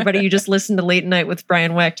 Hey, everybody. You just listened to Late Night with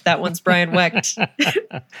Brian Wecht. That one's Brian Wecht.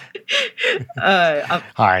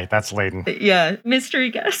 Hi, that's Leighton. Yeah. Mystery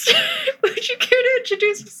guest. Would you care to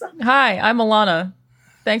introduce yourself? Hi, I'm Alana.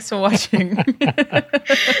 Thanks for watching.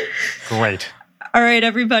 Great. All right,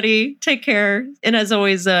 everybody. Take care. And as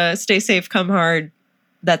always, stay safe, come hard.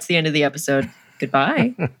 That's the end of the episode.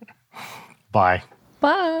 Goodbye. Bye.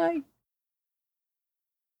 Bye.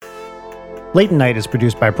 Late Night is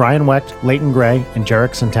produced by Brian Wecht, Leighton Gray, and Jarek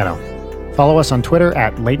Centeno. Follow us on Twitter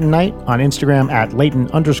at Leighton Night, on Instagram at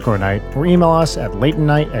Leighton_Night, or email us at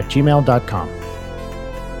leightonnight@gmail.com.